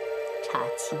查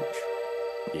清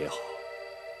楚。也好，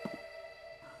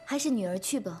还是女儿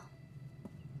去吧。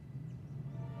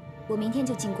我明天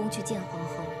就进宫去见皇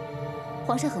后，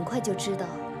皇上很快就知道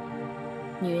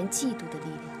女人嫉妒的力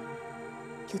量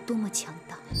有多么强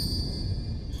大。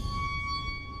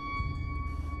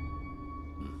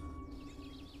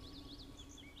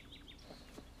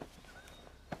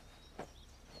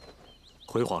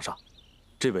回皇上，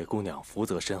这位姑娘福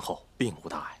泽深厚，并无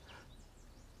大碍。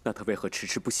那她为何迟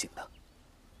迟不醒呢？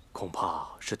恐怕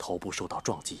是头部受到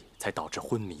撞击，才导致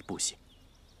昏迷不醒。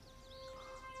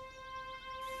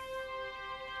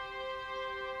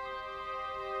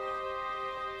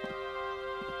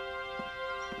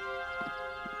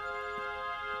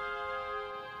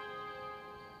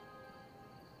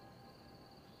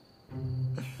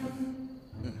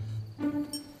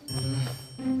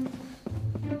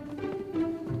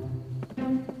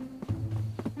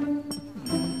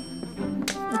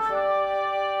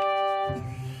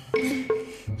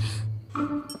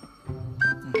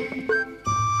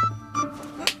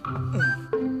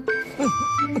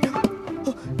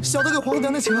小的给皇后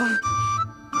娘娘请安。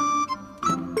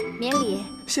免礼。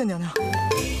谢娘娘。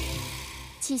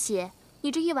七喜，你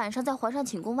这一晚上在皇上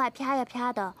寝宫外啪呀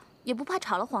啪的，也不怕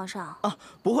吵了皇上？啊，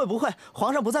不会不会，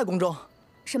皇上不在宫中。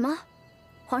什么？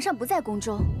皇上不在宫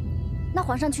中？那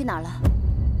皇上去哪儿了？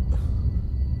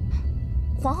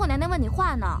皇后娘娘问你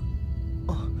话呢。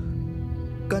哦，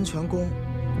甘泉宫。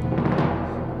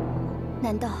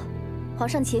难道皇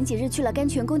上前几日去了甘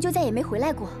泉宫，就再也没回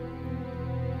来过？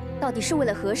到底是为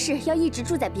了何事要一直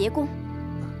住在别宫？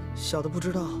小的不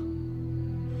知道。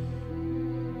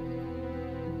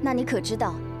那你可知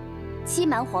道，欺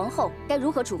瞒皇后该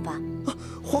如何处罚？啊，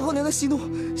皇后娘娘息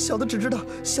怒，小的只知道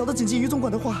小的谨记于总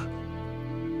管的话。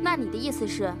那你的意思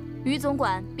是，于总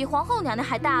管比皇后娘娘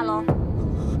还大喽？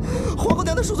皇后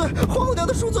娘娘恕罪，皇后娘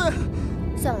娘恕罪。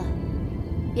算了，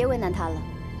别为难他了。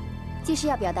既是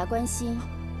要表达关心，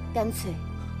干脆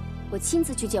我亲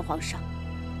自去见皇上。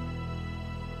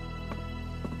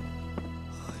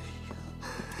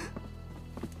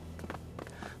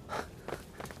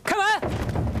开门！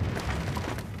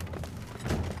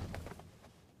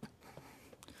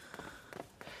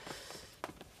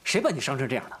谁把你伤成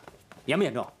这样的？严不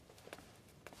严重？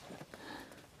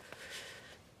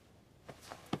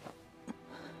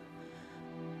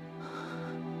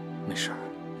没事，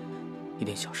一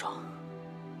点小伤。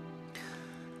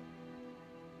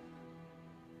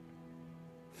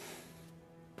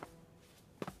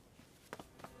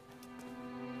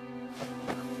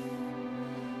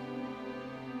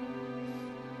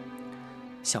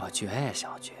小觉呀，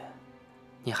小觉，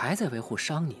你还在维护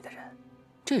伤你的人，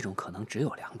这种可能只有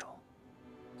两种，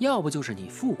要不就是你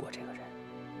负过这个人，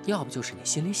要不就是你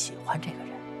心里喜欢这个人。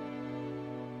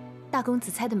大公子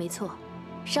猜的没错，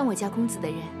伤我家公子的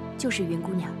人就是云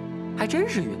姑娘。还真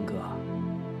是云哥。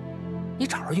你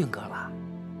找着云哥了？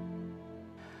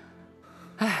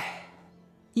哎，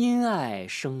因爱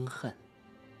生恨，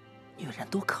女人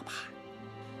多可怕！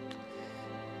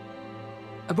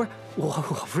不是我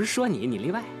不是说你，你例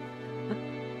外。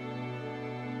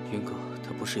云哥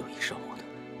他不是有意伤我的，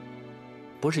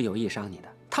不是有意伤你的，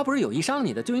他不是有意伤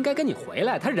你的，就应该跟你回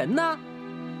来。他人呢？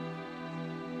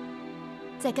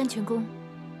在甘泉宫。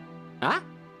啊？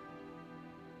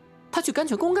他去甘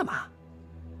泉宫干嘛？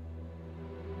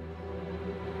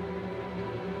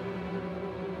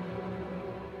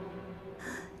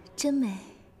真美，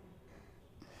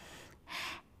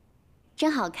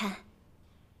真好看。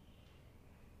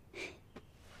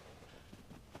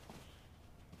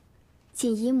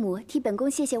请姨母替本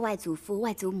宫谢谢外祖父、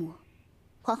外祖母。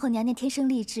皇后娘娘天生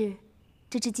丽质，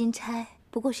这支金钗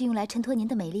不过是用来衬托您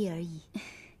的美丽而已。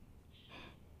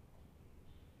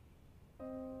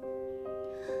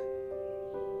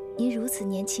您如此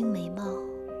年轻美貌，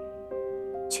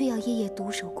却要夜夜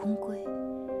独守宫闱，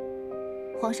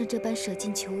皇上这般舍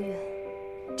近求远，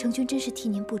承君真是替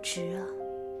您不值啊。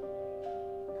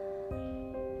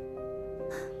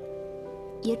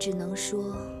也只能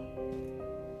说，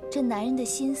这男人的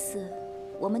心思，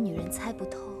我们女人猜不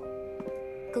透，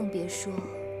更别说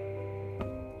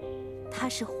他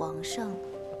是皇上了。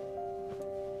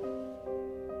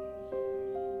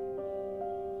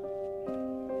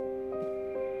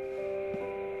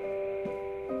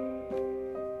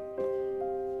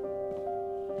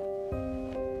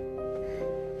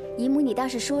姨母，你倒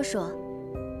是说说，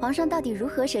皇上到底如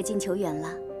何舍近求远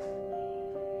了？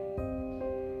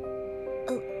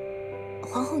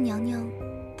皇后娘娘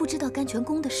不知道甘泉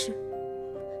宫的事。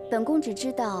本宫只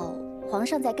知道皇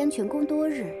上在甘泉宫多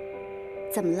日，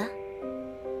怎么了？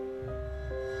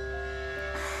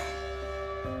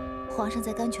皇上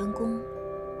在甘泉宫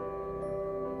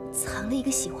藏了一个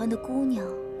喜欢的姑娘。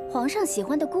皇上喜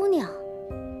欢的姑娘？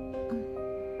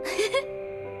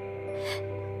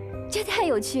这太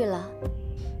有趣了。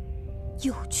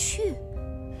有趣？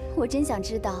我真想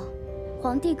知道，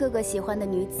皇帝哥哥喜欢的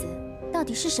女子到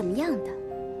底是什么样的。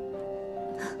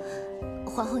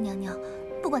皇后娘娘，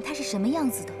不管她是什么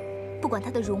样子的，不管她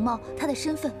的容貌、她的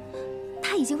身份，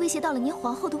她已经威胁到了您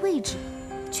皇后的位置，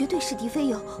绝对是敌非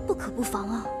友，不可不防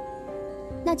啊！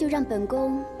那就让本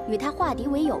宫与她化敌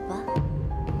为友吧。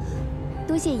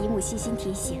多谢姨母细心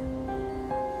提醒。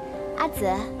阿紫，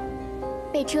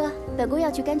备车，本宫要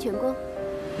去甘泉宫。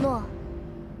诺。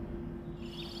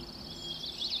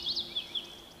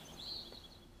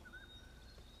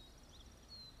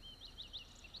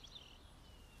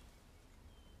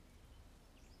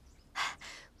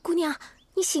姑娘，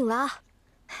你醒了，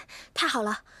太好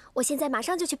了！我现在马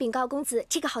上就去禀告公子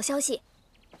这个好消息。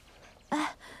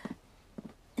哎，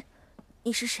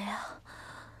你是谁啊？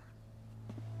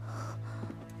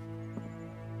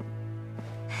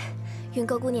云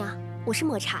歌姑娘，我是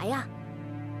抹茶呀。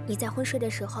你在昏睡的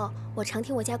时候，我常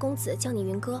听我家公子叫你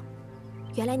云歌，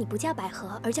原来你不叫百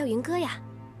合，而叫云歌呀。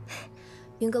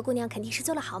云歌姑娘肯定是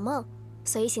做了好梦，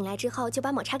所以醒来之后就把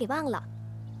抹茶给忘了。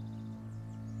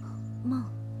梦？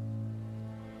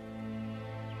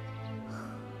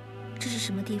这是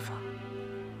什么地方？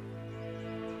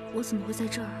我怎么会在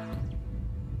这儿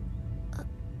啊？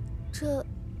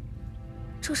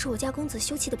这是我家公子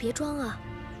休憩的别庄啊。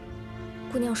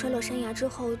姑娘摔落山崖之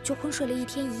后就昏睡了1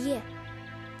天1夜，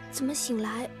怎么醒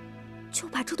来就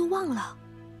把这都忘了？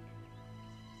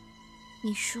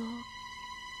你说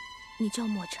你叫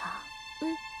抹茶？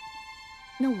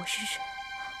那我是谁？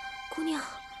姑娘。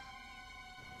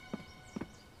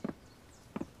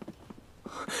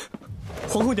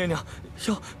皇后娘娘，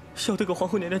要得给皇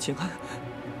后娘娘请安。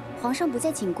皇上不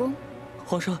在寝宫，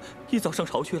皇上一早上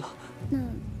朝去了。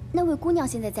那位姑娘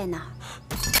现在在哪儿？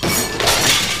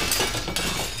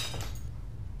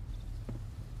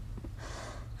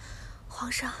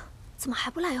皇上，怎么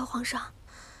还不来呀？皇上，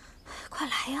快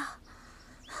来呀！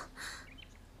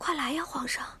快来呀，皇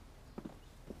上！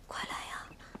快来呀！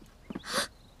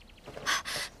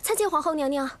参见皇后娘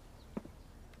娘。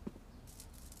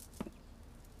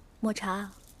抹茶，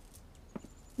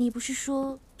你不是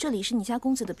说这里是你家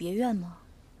公子的别院吗？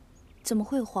怎么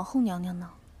会有皇后娘娘呢？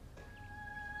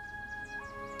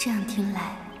这样听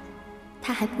来，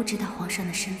她还不知道皇上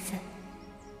的身份。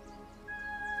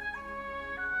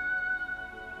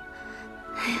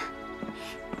哎呀，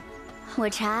抹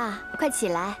茶，快起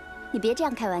来！你别这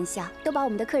样开玩笑，都把我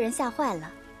们的客人吓坏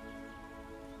了。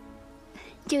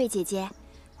这位姐姐，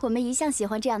我们一向喜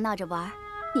欢这样闹着玩，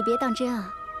你别当真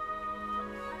啊。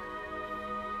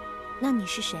那你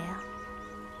是谁啊？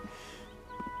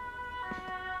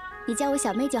你叫我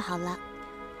小妹就好了。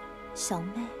小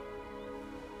妹，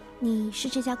你是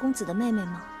这家公子的妹妹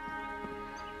吗？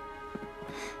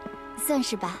算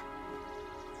是吧。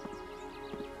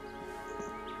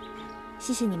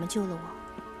谢谢你们救了我。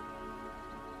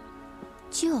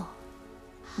救？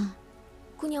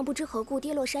姑娘不知何故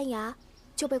跌落山崖，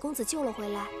就被公子救了回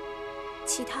来。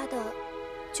其他的，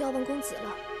就要问公子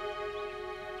了。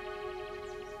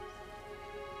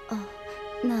哦，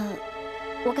那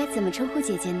我该怎么称呼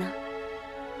姐姐呢？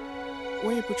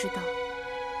我也不知道，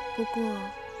不过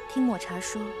听抹茶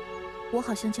说，我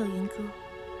好像叫云歌。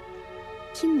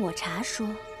听抹茶说，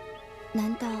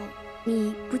难道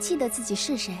你不记得自己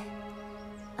是谁？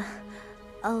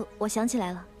我想起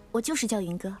来了，我就是叫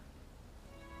云歌。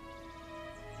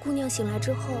姑娘醒来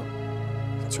之后，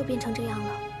就变成这样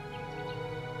了。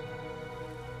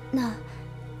那，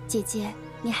姐姐，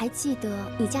你还记得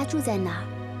你家住在哪儿？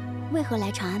为何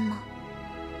来长安吗？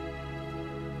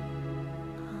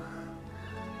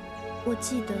我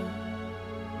记得，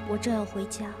我正要回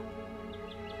家。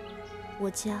我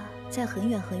家在很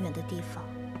远很远的地方。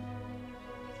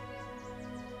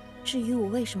至于我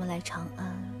为什么来长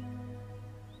安，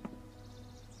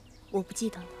我不记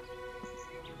得了。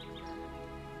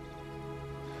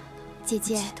姐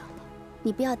姐，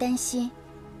你不要担心，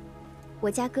我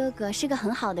家哥哥是个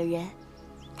很好的人，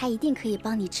他一定可以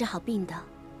帮你治好病的。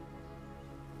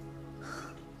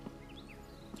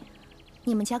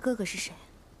你们家哥哥是谁？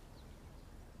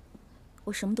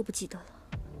我什么都不记得了。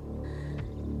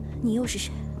你又是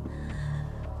谁？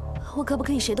我可不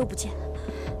可以谁都不见？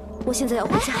我现在要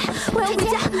回家，我要回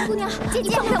家！姑娘，姐姐，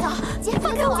放开我！姐，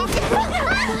放开我！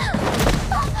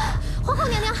皇后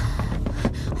娘娘，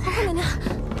皇后娘娘，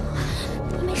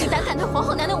你没事？胆敢对皇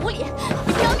后娘娘无礼，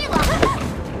你不要命了！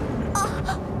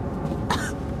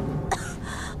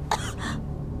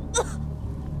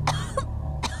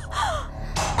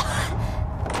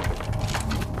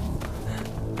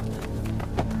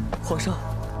皇上，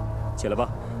起来吧。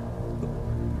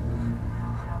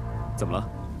怎么了？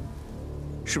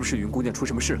是不是云姑娘出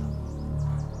什么事了？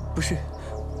不是，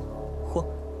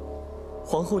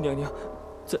皇后娘娘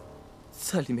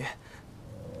在里面。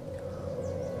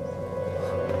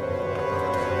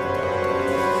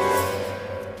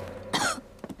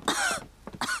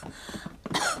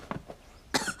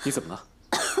你怎么了？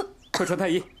快传太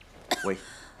医！喂，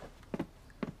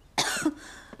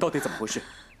到底怎么回事？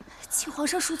请皇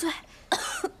上恕罪。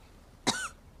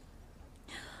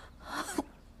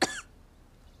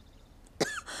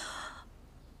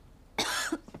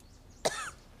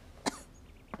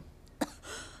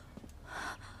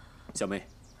小妹，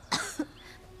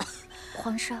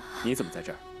皇上，你怎么在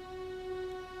这儿？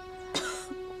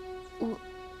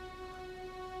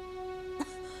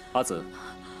阿紫，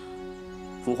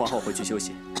扶皇后回去休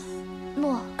息。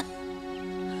诺，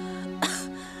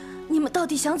你们到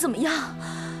底想怎么样？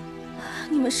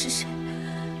你们是谁？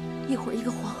一会儿一个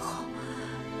皇后，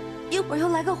一会儿又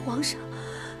来个皇上，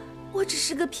我只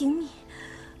是个平民，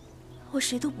我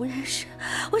谁都不认识，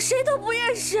我谁都不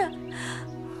认识。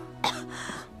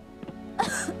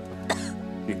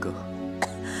云哥，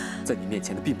在你面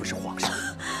前的并不是皇上，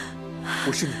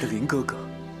我是你的林哥哥。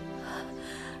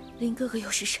林哥哥又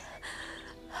是谁？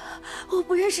我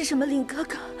不认识什么林哥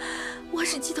哥，我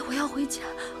只记得我要回家，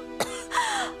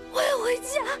我要回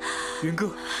家。云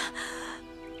哥，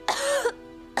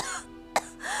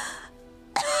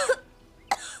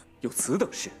有此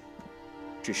等事，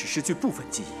只是失去部分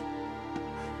记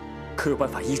忆，可有办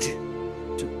法医治？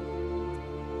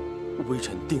微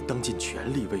臣定当尽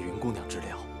全力为云姑娘治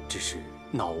疗，只是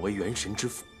恼为元神之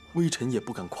父，微臣也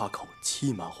不敢夸口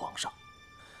欺瞒皇上。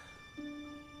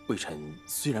微臣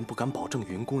虽然不敢保证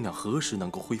云姑娘何时能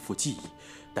够恢复记忆，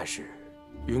但是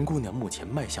云姑娘目前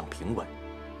脉象平稳，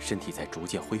身体在逐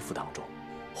渐恢复当中，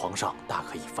皇上大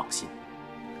可以放心。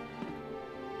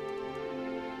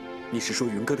你是说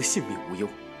云哥的性命无忧？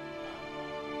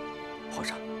皇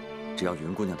上，只要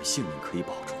云姑娘的性命可以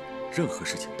保住，任何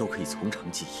事情都可以从长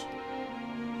计议。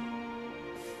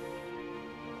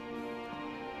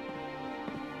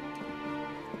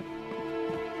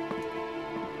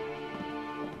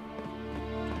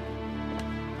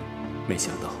没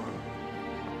想到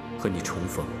和你重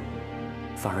逢，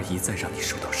反而一再让你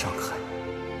受到伤害。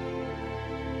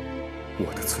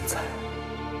我的存在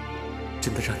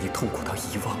真的让你痛苦到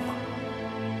遗忘吗？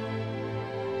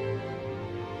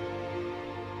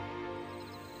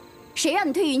谁让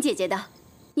你推云姐姐的？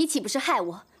你岂不是害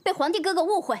我被皇帝哥哥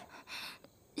误会？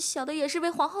小的也是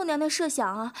为皇后娘娘设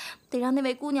想啊，得让那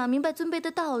位姑娘明白尊卑的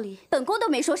道理。本宫都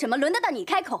没说什么，轮得到你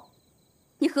开口？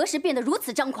你何时变得如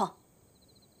此张狂？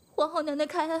皇后娘娘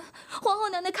开恩，皇后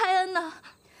娘娘开恩呐！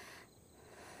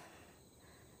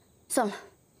算了，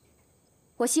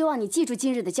我希望你记住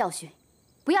今日的教训，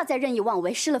不要再任意妄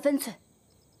为，失了分寸。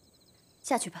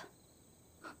下去吧。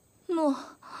诺。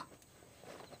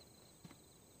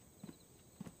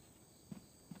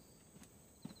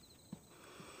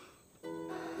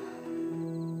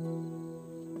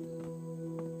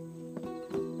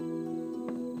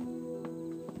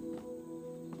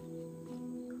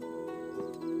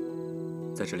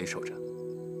在这里守着。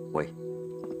喂。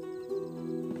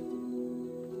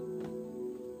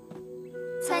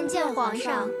参见皇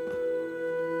上。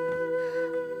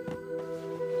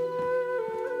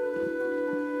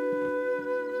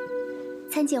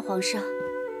参见皇上。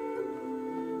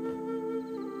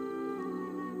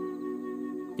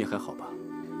你还好吧？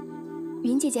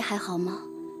云姐姐还好吗？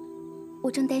我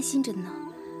正担心着呢，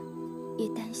也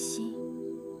担心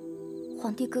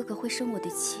皇帝哥哥会生我的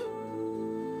气。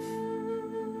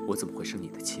我怎么会生你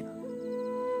的气呢？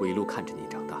我一路看着你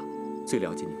长大，最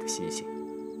了解你的心性。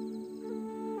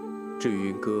至于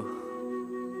云歌，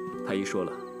太医说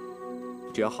了，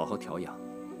只要好好调养，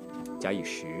假以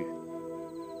时日，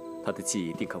他的记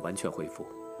忆定可完全恢复。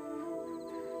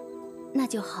那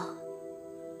就好。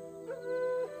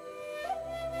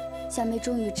小妹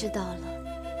终于知道了，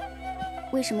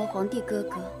为什么皇帝哥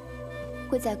哥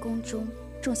会在宫中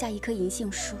种下一棵银杏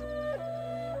树。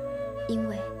因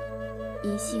为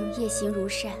银杏叶形如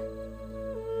扇，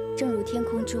正如天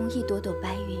空中一朵朵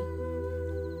白云。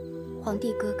皇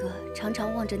帝哥哥常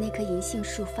常望着那棵银杏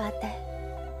树发呆，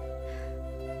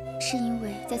是因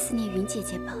为在思念云姐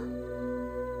姐吧？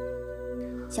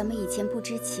小妹以前不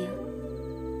知情，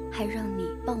还让你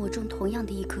帮我种同样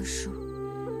的一棵树，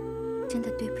真的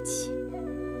对不起。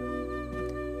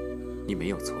你没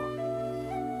有错，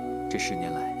这10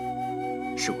年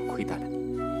来，是我亏待了你。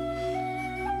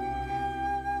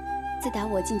自打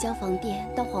我进交房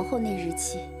殿当皇后那日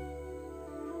起，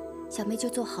小妹就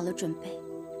做好了准备。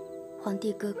皇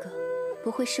帝哥哥不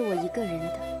会是我一个人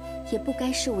的，也不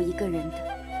该是我一个人的。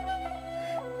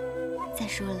再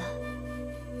说了，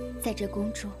在这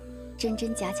宫中，真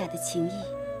真假假的情谊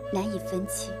难以分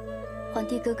清。皇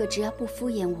帝哥哥只要不敷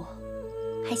衍我，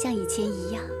还像以前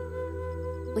一样，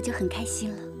我就很开心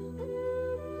了。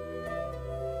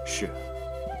是啊，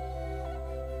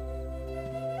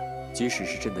即使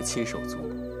是朕的亲手足，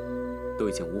都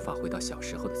已经无法回到小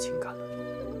时候的情感了。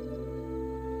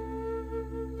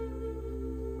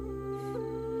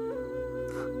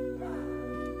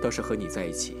倒是和你在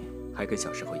一起，还跟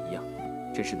小时候一样，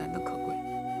真是难能可贵。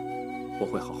我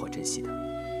会好好珍惜的。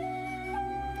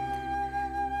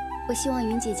我希望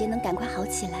云姐姐能赶快好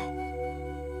起来，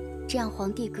这样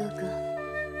皇帝哥哥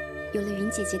有了云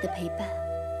姐姐的陪伴，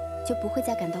就不会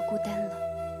再感到孤单了。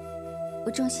我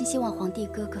衷心希望皇帝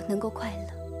哥哥能够快乐。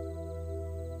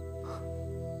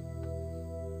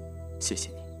谢谢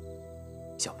你，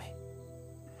小梅。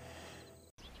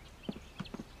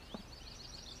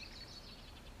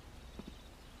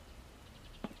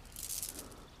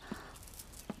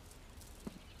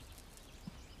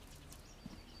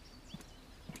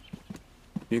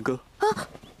云哥，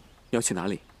你要去哪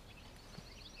里？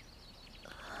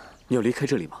你要离开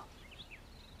这里吗？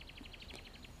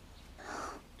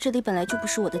这里本来就不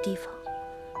是我的地方，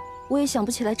我也想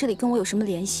不起来这里跟我有什么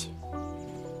联系。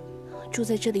住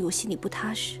在这里我心里不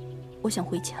踏实，我想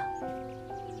回家。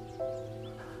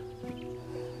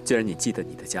既然你记得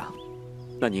你的家，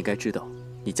那你应该知道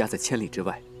你家在千里之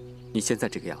外。你现在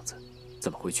这个样子，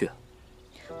怎么回去啊？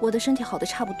我的身体好的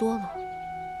差不多了。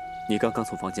你刚刚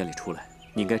从房间里出来，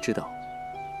你应该知道，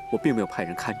我并没有派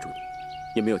人看住你，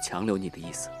也没有强留你的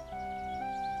意思。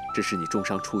只是你重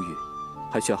伤初愈，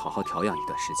还需要好好调养一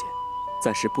段时间，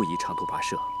暂时不宜长途跋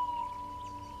涉。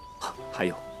还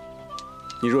有，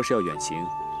你若是要远行，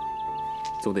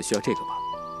总得需要这个吧？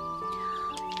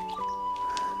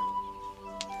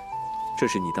这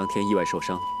是你当天意外受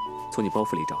伤，从你包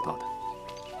袱里找到的。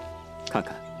看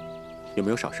看，有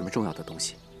没有少什么重要的东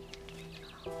西？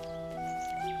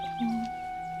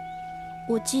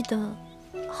我记得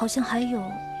好像还有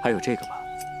这个吧。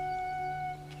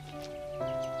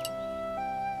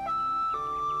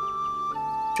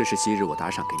这是昔日我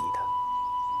打赏给你的，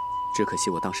只可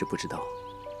惜我当时不知道，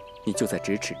你就在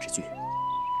咫尺之距。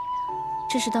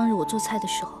这是当日我做菜的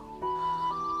时候，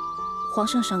皇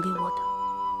上赏给我的。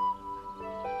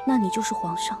那你就是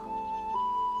皇上，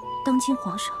当今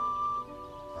皇上。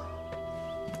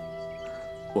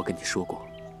我跟你说过，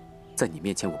在你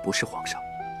面前我不是皇上，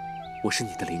我是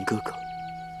你的林哥哥。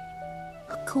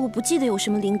可我不记得有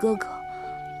什么林哥哥，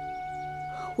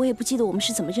我也不记得我们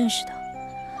是怎么认识的。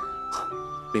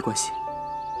没关系，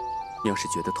你要是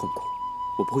觉得痛苦，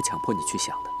我不会强迫你去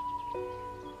想的。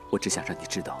我只想让你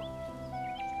知道，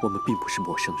我们并不是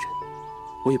陌生人，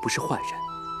我也不是坏人。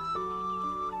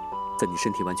在你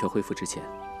身体完全恢复之前，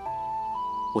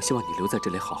我希望你留在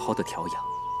这里好好的调养，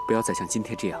不要再像今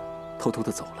天这样偷偷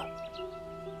的走了，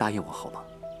答应我好吗？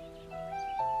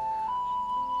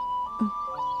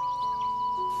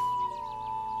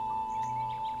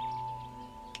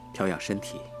调养身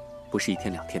体不是1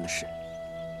天2天的事，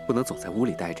不能总在屋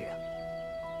里待着呀，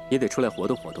也得出来活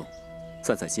动活动，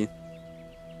散散心。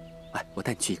哎，我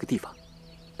带你去一个地方。